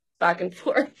back and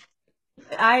forth.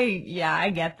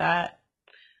 I get that.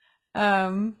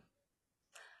 So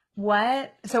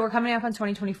we're coming up on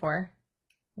 2024.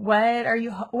 What are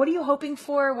you hoping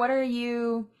for?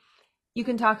 You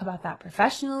can talk about that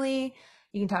professionally.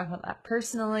 You can talk about that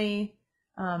personally.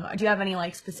 Do you have any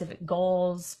like specific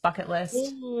goals, bucket list?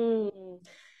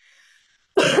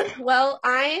 Well,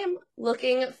 I am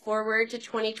looking forward to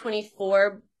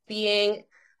 2024 being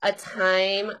a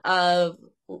time of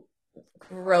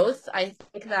growth. I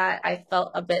think that I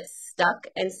felt a bit stuck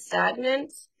and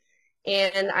stagnant,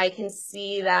 and I can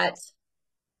see that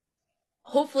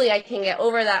hopefully I can get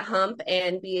over that hump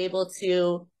and be able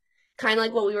to kind of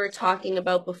like what we were talking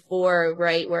about before,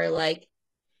 right? Where like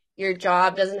your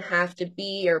job doesn't have to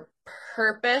be your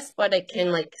purpose, but it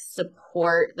can like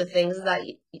support the things that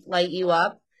light you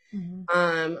up.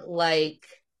 Like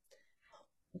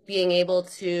being able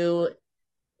to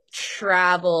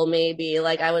travel, maybe.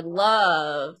 Like I would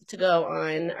love to go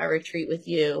on a retreat with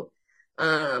you.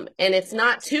 And it's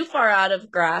not too far out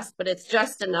of grasp, but it's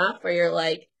just enough where you're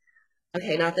like,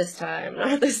 okay, not this time,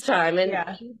 not this time. And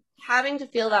Yeah. having to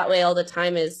feel that way all the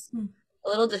time is a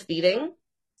little defeating.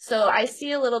 So I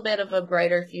see a little bit of a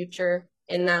brighter future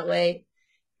in that way.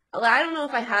 I don't know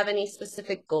if I have any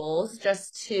specific goals,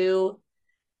 just to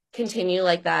continue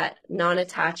like that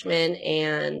non-attachment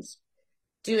and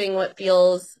doing what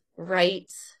feels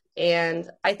right. And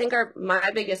I think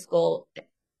my biggest goal,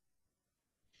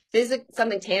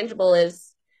 something tangible,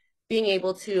 is being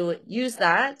able to use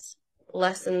that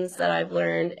lessons that I've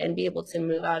learned and be able to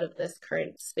move out of this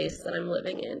current space that I'm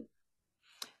living in.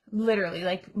 Literally,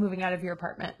 like moving out of your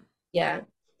apartment. Yeah,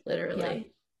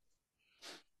 literally.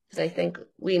 Because I think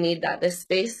we need that. This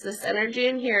space, this energy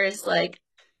in here is like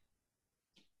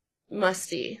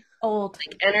musty. Old.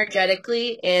 Like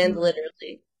energetically and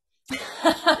literally.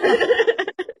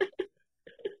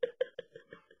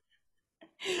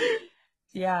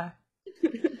 Yeah.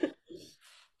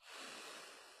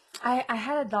 I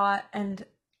had a thought, and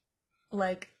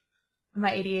like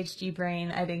my ADHD brain,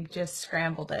 I think, just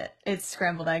scrambled it. It's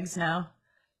scrambled eggs now.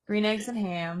 Green eggs and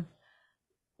ham.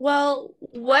 Well,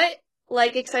 what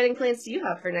like exciting plans do you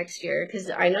have for next year?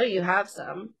 Because I know you have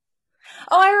some.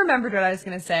 Oh, I remembered what I was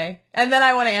going to say. And then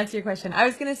I want to answer your question. I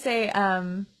was going to say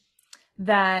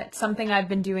that something I've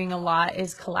been doing a lot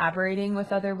is collaborating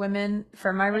with other women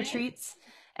for my retreats.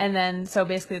 And then, so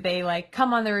basically they like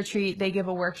come on the retreat, they give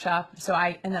a workshop,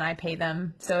 and then I pay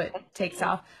them. So it takes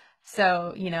off.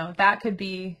 So, that could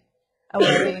be a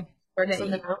way Work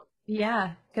something out.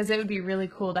 Yeah, because it would be really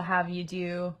cool to have you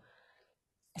do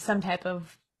some type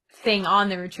of thing on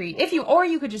the retreat. Or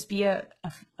you could just be a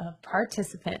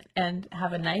participant and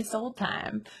have a nice old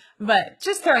time. But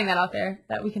just throwing that out there,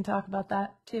 that we can talk about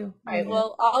that too. All right,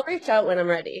 well, I'll reach out when I'm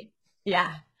ready.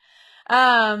 Yeah.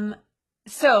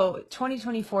 So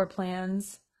 2024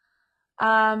 plans.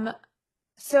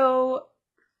 So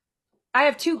I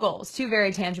have two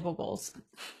very tangible goals: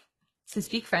 to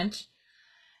speak French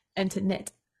and to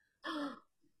knit.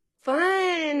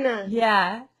 Fun.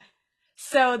 Yeah.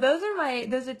 So those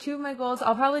are two of my goals.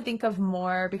 I'll probably think of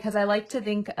more because I like to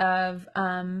think of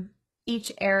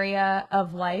each area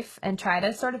of life and try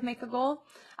to sort of make a goal.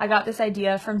 I got this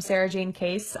idea from Sarah Jane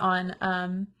Case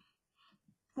on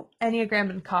Enneagram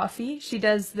and Coffee. She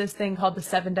does this thing called the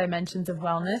 7 Dimensions of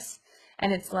Wellness,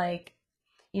 and it's like,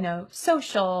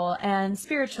 social and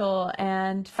spiritual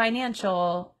and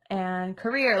financial and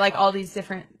career, like all these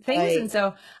different things. Right. And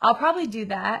so I'll probably do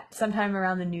that sometime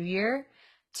around the new year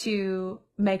to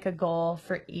make a goal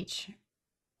for each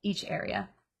area.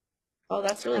 Oh,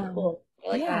 that's really cool. I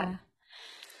like that.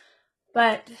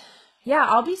 But yeah,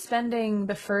 I'll be spending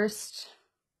basically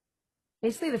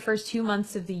the first 2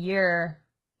 months of the year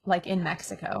like in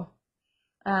Mexico.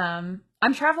 I'm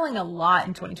traveling a lot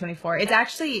in 2024. It's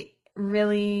actually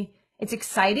really, it's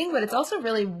exciting, but it's also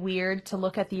really weird to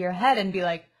look at the year ahead and be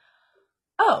like,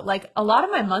 oh, like a lot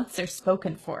of my months are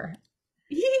spoken for.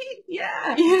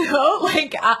 Yeah.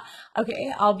 Like,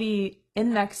 okay, I'll be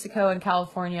in Mexico and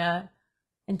California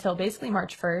until basically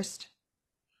March 1st.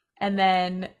 And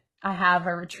then I have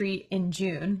a retreat in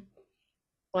June.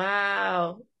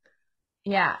 Wow.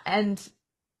 Yeah. And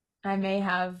I may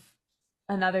have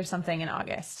another something in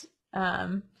August.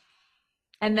 And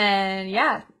then,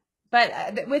 yeah,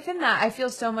 but within that, I feel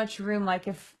so much room. Like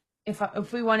if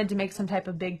we wanted to make some type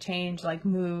of big change, like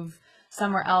move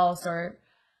somewhere else or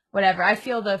whatever, I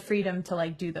feel the freedom to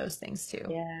like do those things too.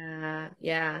 Yeah.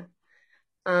 Yeah.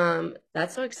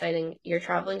 That's so exciting. You're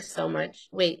traveling so much.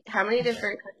 Wait, how many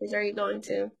different countries are you going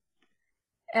to?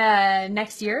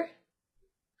 Next year,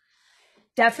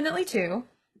 definitely 2.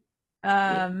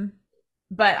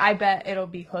 But I bet it'll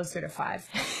be closer to 5.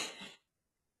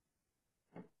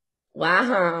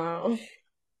 Wow.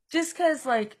 Just because,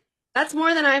 like, That's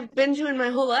more than I've been to in my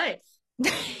whole life.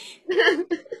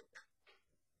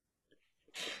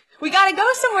 we gotta go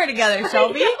somewhere together,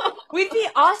 Shelby. We'd be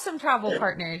awesome travel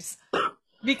partners.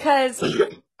 Because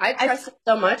I trust her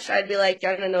so much. I'd be like,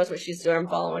 Jenna knows what she's doing. I'm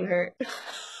following her.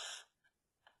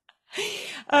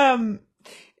 I'm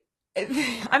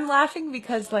laughing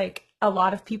because like a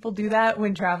lot of people do that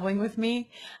when traveling with me,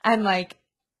 and like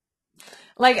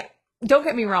don't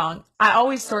get me wrong, I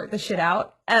always sort the shit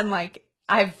out, and like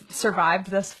I've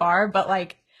survived thus far, but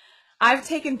like I've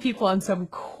taken people on some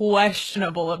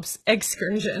questionable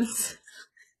excursions.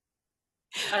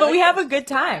 But we have a good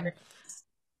time.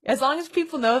 As long as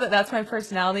people know that that's my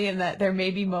personality and that there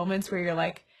may be moments where you're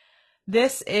like,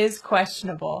 this is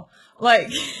questionable.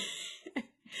 Like,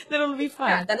 then it'll be fun.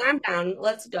 Yeah, then I'm down.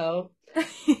 Let's go.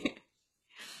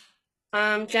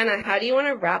 Jenna, how do you want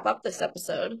to wrap up this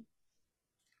episode?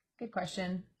 Good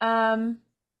question.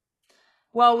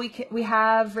 Well, we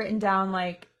have written down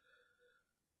like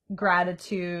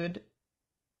gratitude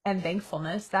and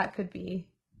thankfulness. That could be.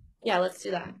 Yeah, let's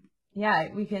do that. Yeah,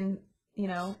 we can,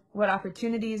 what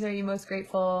opportunities are you most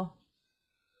grateful?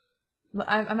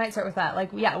 I might start with that.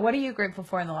 Like, yeah, what are you grateful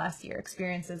for in the last year?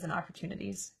 Experiences and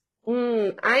opportunities.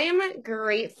 I am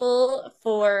grateful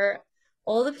for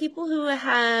all the people who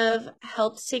have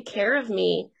helped take care of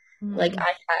me. Like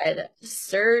I had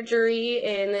surgery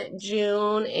in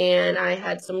June and I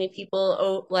had so many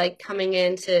people like coming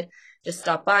in to just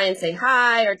stop by and say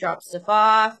hi or drop stuff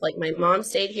off. Like my mom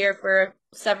stayed here for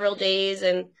several days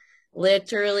and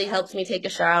literally helped me take a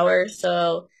shower.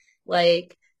 So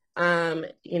like,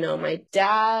 my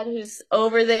dad who's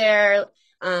over there,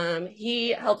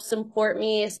 he helps support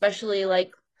me, especially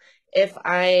like if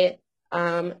I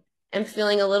am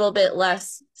feeling a little bit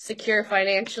less secure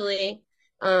financially.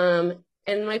 And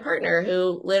my partner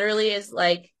who literally is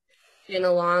like been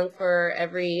along for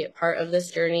every part of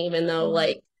this journey, even though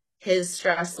like his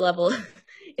stress level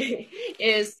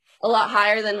is a lot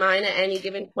higher than mine at any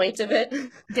given point of it.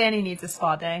 Danny needs a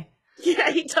spa day. Yeah,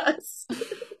 he does.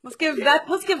 Let's give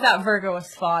that Virgo a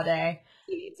spa day.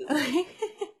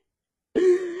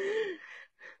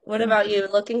 What about you?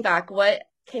 Looking back, what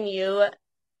can you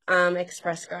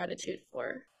express gratitude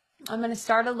for? I'm going to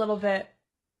start a little bit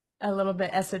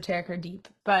esoteric or deep,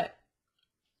 but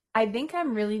I think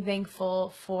I'm really thankful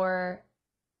for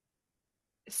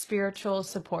spiritual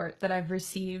support that I've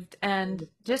received and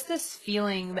just this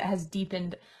feeling that has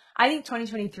deepened. I think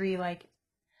 2023, like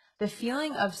the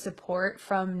feeling of support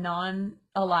from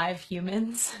non-alive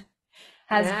humans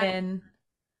has been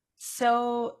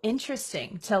so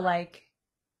interesting to like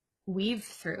weave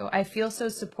through. I feel so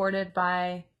supported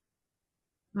by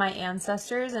my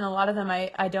ancestors, and a lot of them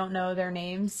I don't know their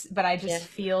names, but I just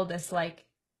feel this like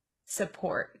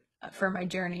support for my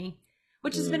journey,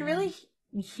 which has been really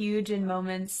huge in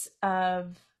moments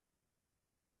of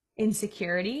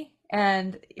insecurity,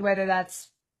 and whether that's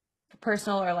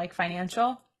personal or like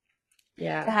financial.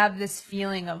 Yeah. To have this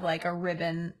feeling of like a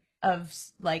ribbon of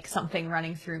like something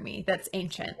running through me that's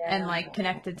ancient and like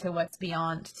connected to what's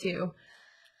beyond too.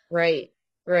 Right.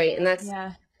 And that's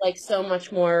like so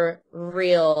much more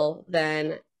real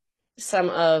than some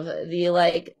of the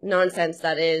like nonsense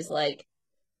that is like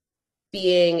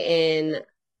being in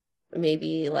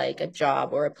maybe like a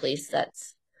job or a place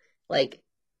that's like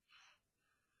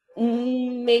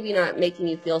maybe not making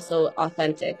you feel so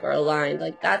authentic or aligned.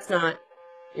 Like that's not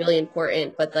really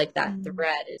important, but like that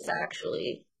thread is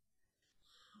actually,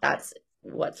 that's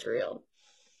what's real.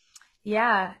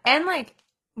 Yeah. And like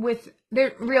with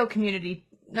their real community,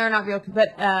 no, not real,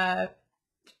 but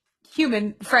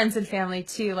human friends and family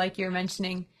too, like you're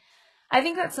mentioning. I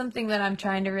think that's something that I'm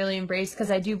trying to really embrace,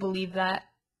 because I do believe that,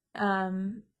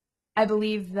 I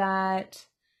believe that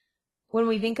when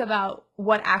we think about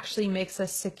what actually makes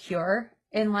us secure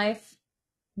in life,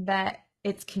 that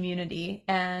it's community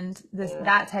and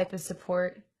that type of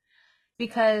support.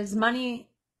 Because money,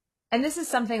 and this is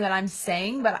something that I'm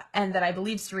saying, and that I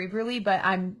believe cerebrally, but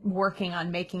I'm working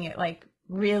on making it like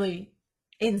really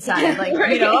inside, like,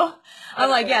 Right. you know, I'm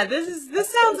like, yeah, this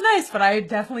sounds nice, but I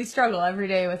definitely struggle every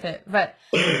day with it. But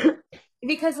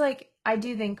because like, I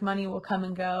do think money will come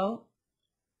and go,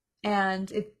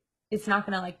 and it's not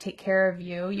going to like take care of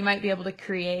you. You might be able to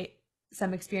create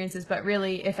some experiences, but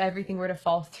really, if everything were to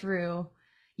fall through,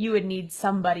 you would need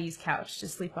somebody's couch to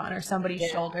sleep on, or somebody's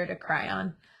shoulder to cry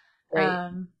on.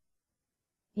 Right.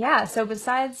 Yeah. So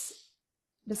besides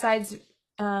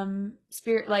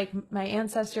spirit, like my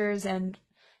ancestors and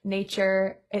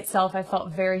nature itself, I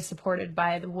felt very supported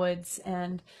by the woods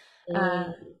and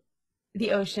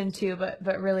the ocean too,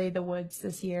 but really the woods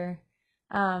this year.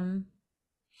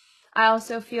 I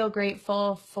also feel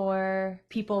grateful for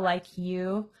people like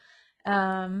you,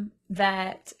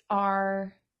 that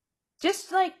are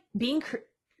just like being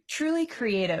truly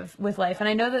creative with life. And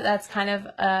I know that that's kind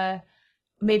of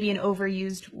maybe an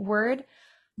overused word,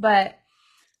 but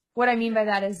what I mean by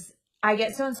that is I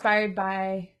get so inspired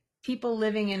by people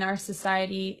living in our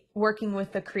society, working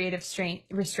with the creative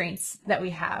restraints that we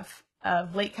have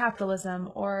of late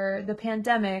capitalism or the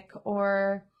pandemic,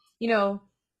 or, you know,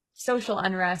 social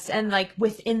unrest, and like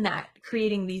within that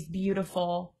creating these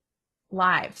beautiful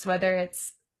lives, whether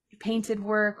it's painted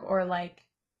work or like,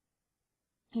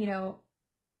 you know,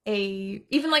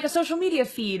 even like a social media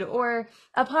feed or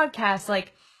a podcast.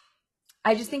 Like,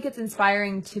 I just think it's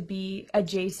inspiring to be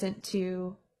adjacent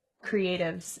to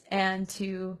creatives and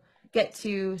to get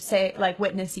to say, like,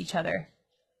 witness each other.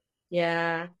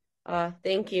 Yeah.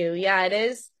 Thank you. Yeah, it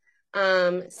is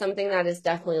something that is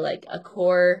definitely like a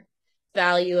core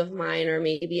value of mine, or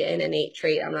maybe an innate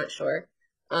trait, I'm not sure.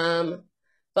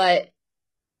 But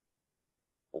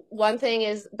one thing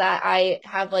is that I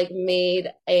have like made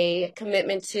a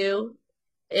commitment to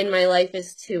in my life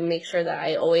is to make sure that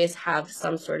I always have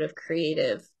some sort of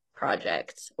creative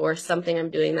project or something I'm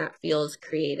doing that feels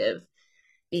creative.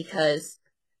 Because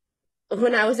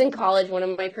when I was in college,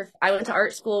 I went to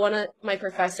art school, one of my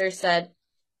professors said,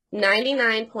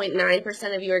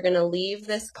 99.9% of you are going to leave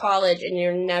this college and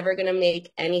you're never going to make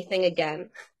anything again.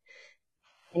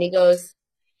 And he goes,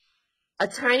 a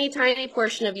tiny, tiny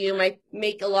portion of you might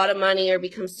make a lot of money or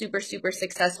become super, super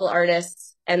successful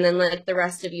artists. And then like the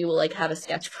rest of you will like have a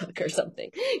sketchbook or something,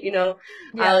 you know?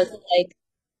 Yeah. I was like,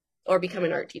 or become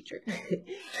an art teacher.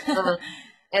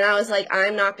 And I was like,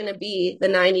 I'm not going to be the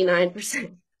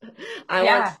 99%. I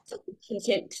want to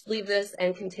continue to leave this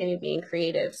and continue being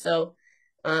creative. So,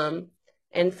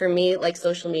 and for me, like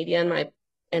social media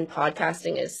and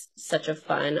podcasting is such a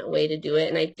fun way to do it.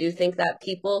 And I do think that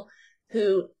people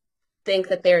who think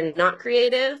that they're not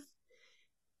creative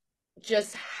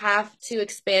just have to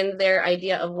expand their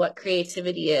idea of what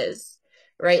creativity is,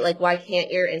 right? Like, why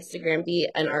can't your Instagram be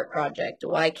an art project?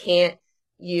 Why can't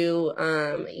you,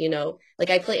 like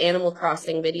I play Animal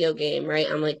Crossing video game, right?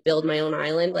 I'm like, build my own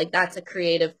island. Like, that's a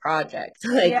creative project.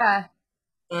 Like, Yeah.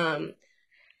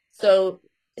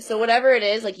 So whatever it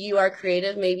is, like, you are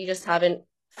creative, maybe you just haven't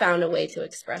found a way to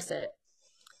express it.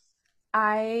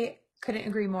 I couldn't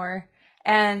agree more.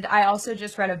 And I also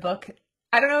just read a book.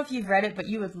 I don't know if you've read it, but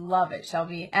you would love it,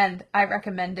 Shelby. And I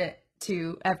recommend it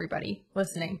to everybody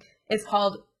listening. It's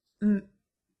called,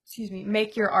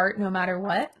 Make Your Art No Matter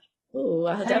What. Ooh,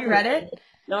 Have you read it?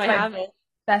 No, It's I by haven't.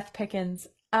 Beth Pickens.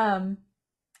 And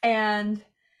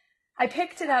I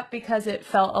picked it up because it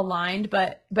felt aligned,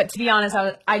 but to be honest,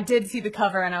 I did see the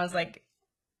cover and I was like,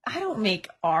 I don't make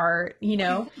art, you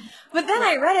know? But then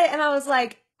I read it and I was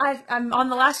like, I'm on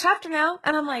the last chapter now,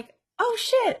 and I'm like, oh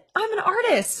shit, I'm an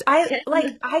artist.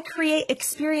 I create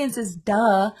experiences,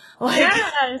 duh. Like,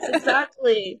 yes,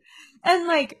 exactly. And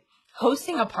like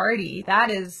hosting a party,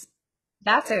 that's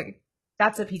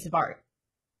a piece of art.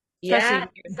 Especially Yeah, when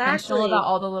you're intentional about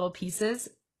all the little pieces,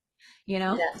 you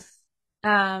know? Yes.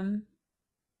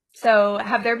 So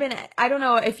have there been, I don't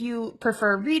know if you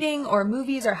prefer reading or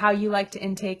movies or how you like to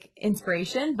intake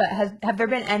inspiration, but have there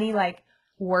been any like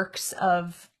works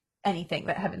of anything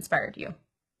that have inspired you?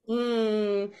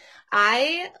 Where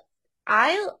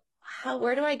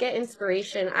do I get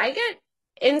inspiration? I get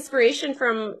inspiration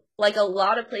from like a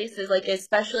lot of places, like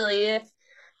especially if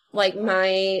like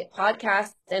my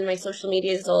podcast and my social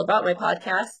media is all about my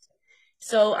podcast.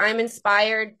 So I'm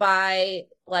inspired by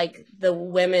like the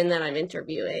women that I'm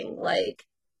interviewing. Like,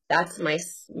 that's my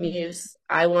muse.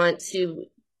 I want to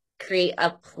create a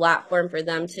platform for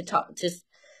them to talk, just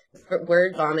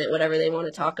word vomit whatever they want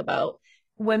to talk about.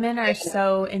 Women are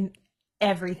so in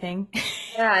everything.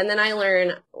 Yeah, and then I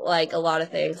learn like a lot of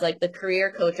things. Like the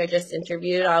career coach I just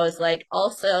interviewed, I was like,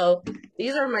 also,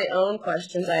 these are my own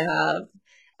questions I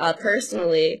have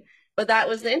personally. But that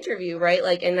was the interview, right?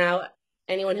 Like, and now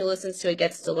anyone who listens to it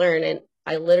gets to learn. And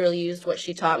I literally used what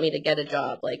she taught me to get a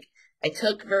job. Like, I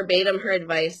took verbatim her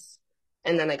advice,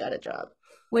 and then I got a job.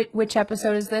 Which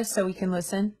episode is this so we can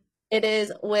listen? It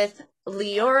is with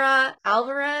Leora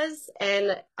Alvarez,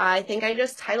 and I think I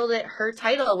just titled it her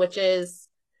title, which is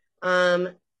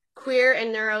queer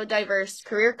and neurodiverse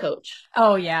career coach.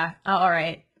 Oh yeah. Oh, all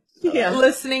right. Yeah.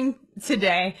 Listening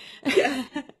today. Yeah.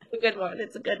 It's a good one.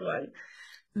 It's a good one.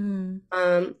 Mm.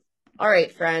 All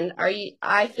right, friend.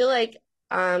 I feel like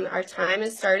our time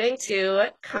is starting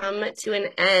to come to an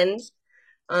end.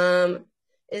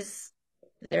 Is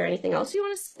there anything else you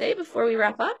want to say before we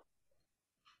wrap up?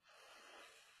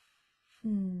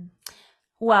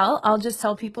 Well, I'll just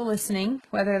tell people listening,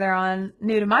 whether they're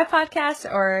new to my podcast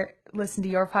or listen to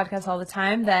your podcast all the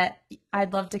time, that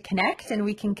I'd love to connect, and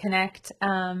we can connect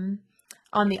on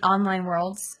the online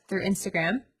worlds through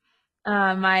Instagram.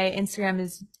 My Instagram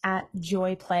is at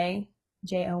joyplay,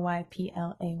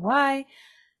 JOYPLAY.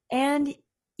 And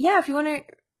yeah, if you want to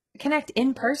connect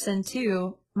in person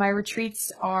too, my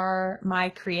retreats are my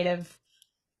creative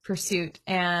pursuit,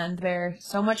 and they're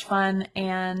so much fun,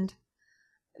 and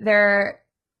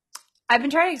I've been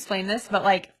trying to explain this, but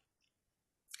like,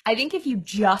 I think if you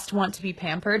just want to be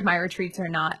pampered, my retreats are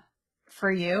not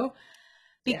for you,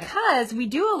 because we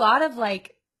do a lot of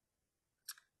like,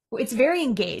 it's very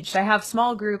engaged. I have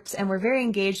small groups and we're very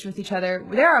engaged with each other.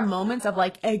 There are moments of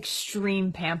like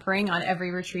extreme pampering on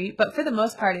every retreat, but for the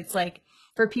most part, it's like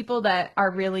for people that are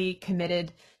really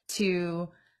committed to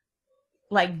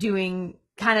like doing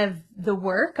kind of the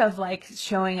work of like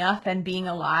showing up and being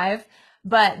alive,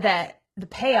 but that the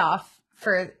payoff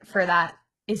for that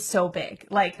is so big,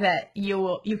 like that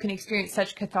you can experience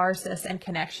such catharsis and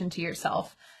connection to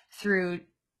yourself through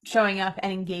showing up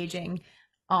and engaging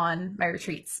on my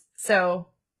retreats. So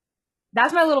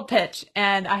that's my little pitch.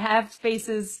 And I have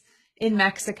spaces in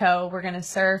Mexico. We're going to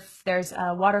surf. There's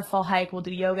a waterfall hike. We'll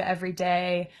do yoga every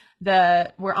day.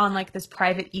 We're on like this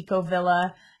private eco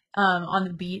villa on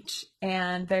the beach,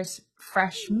 and there's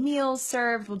fresh meals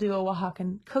served. We'll do a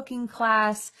Oaxacan cooking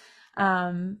class.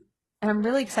 And I'm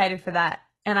really excited for that.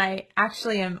 And I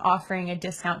actually am offering a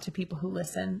discount to people who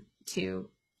listen to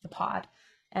the pod.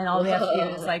 And all they have to do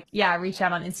is like, reach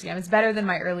out on Instagram. It's better than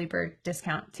my early bird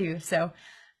discount too. So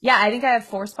yeah, I think I have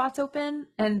 4 spots open,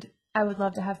 and I would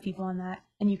love to have people on that.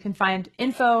 And you can find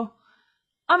info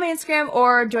on my Instagram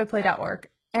or joyplay.org.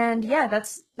 And yeah,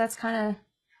 that's kind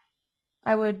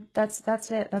of,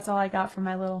 that's it. That's all I got for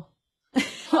my little,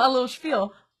 a little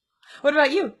spiel. What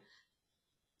about you?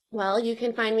 Well, you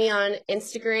can find me on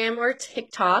Instagram or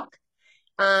TikTok.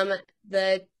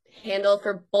 The handle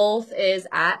for both is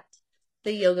at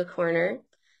the Yoga Corner.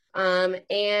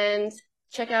 And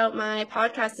check out my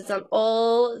podcast. It's on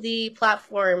all the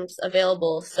platforms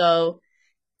available. So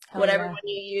whatever one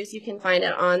you use, you can find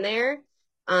it on there.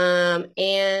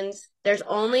 And there's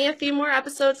only a few more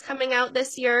episodes coming out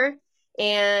this year.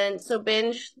 And so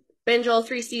binge all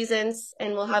 3 seasons,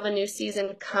 and we'll have a new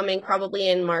season coming probably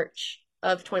in March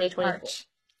of 2024.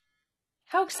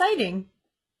 How exciting.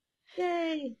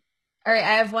 Yay. All right,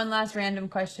 I have one last random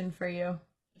question for you.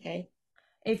 Okay.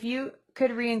 If you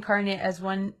could reincarnate as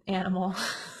one animal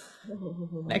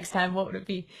next time, what would it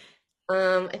be?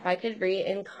 If I could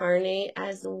reincarnate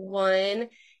as one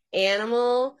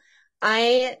animal,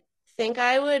 I think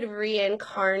I would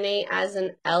reincarnate as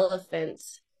an elephant,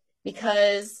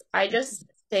 because I just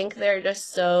think they're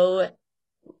just so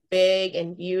big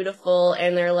and beautiful,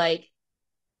 and they're like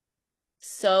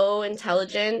so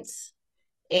intelligent,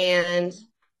 and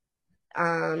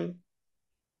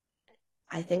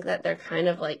I think that they're kind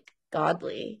of like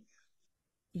godly.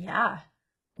 Yeah,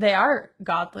 they are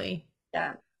godly.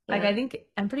 Yeah. Like,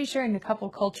 I'm pretty sure in a couple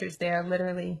cultures they are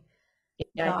literally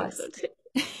gods. I think so too.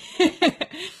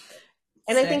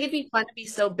 And I think it'd be fun to be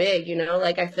so big,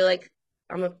 like I feel like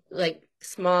I'm a like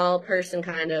small person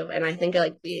kind of, and I think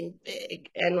like being big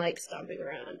and like stomping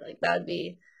around, like that'd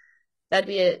be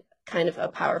a kind of a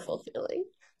powerful feeling.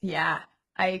 Yeah,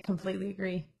 I completely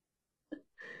agree.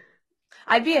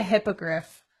 I'd be a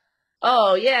hippogriff.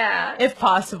 Oh yeah. If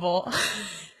possible.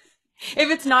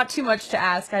 If it's not too much to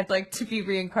ask, I'd like to be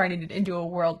reincarnated into a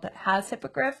world that has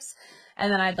hippogriffs,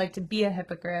 and then I'd like to be a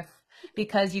hippogriff.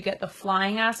 because you get the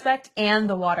flying aspect and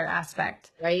the water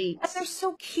aspect. Right. And they're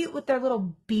so cute with their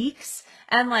little beaks,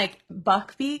 and like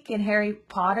Buckbeak in Harry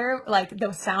Potter, like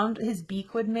the sound his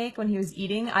beak would make when he was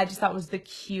eating, I just thought was the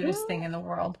cutest thing in the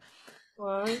world.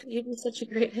 Aw, you'd be such a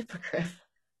great hippogriff.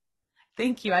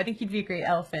 Thank you. I think you'd be a great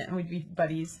elephant and we'd be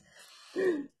buddies.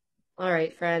 All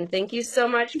right, friend. Thank you so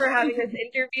much for having this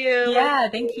interview. Yeah,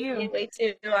 thank you. Can't wait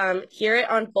to hear it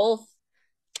on both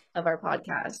of our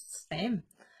podcasts. Same.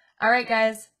 All right,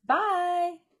 guys.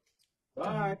 Bye.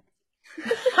 Bye.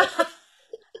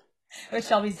 With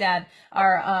Shelby's dad,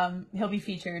 he'll be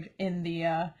featured in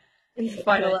the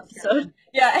final episode.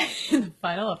 Yeah, in the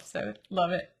final episode.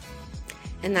 Love it.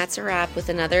 And that's a wrap with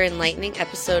another enlightening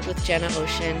episode with Jena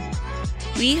Ocean.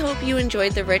 We hope you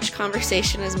enjoyed the rich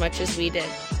conversation as much as we did.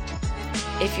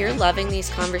 If you're loving these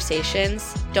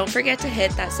conversations, don't forget to hit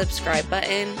that subscribe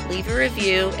button, leave a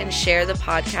review, and share the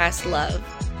podcast love.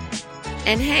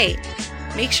 And hey,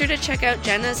 make sure to check out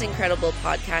Jena's incredible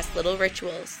podcast, Little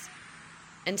Rituals.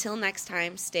 Until next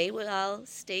time, stay well,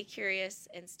 stay curious,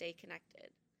 and stay connected.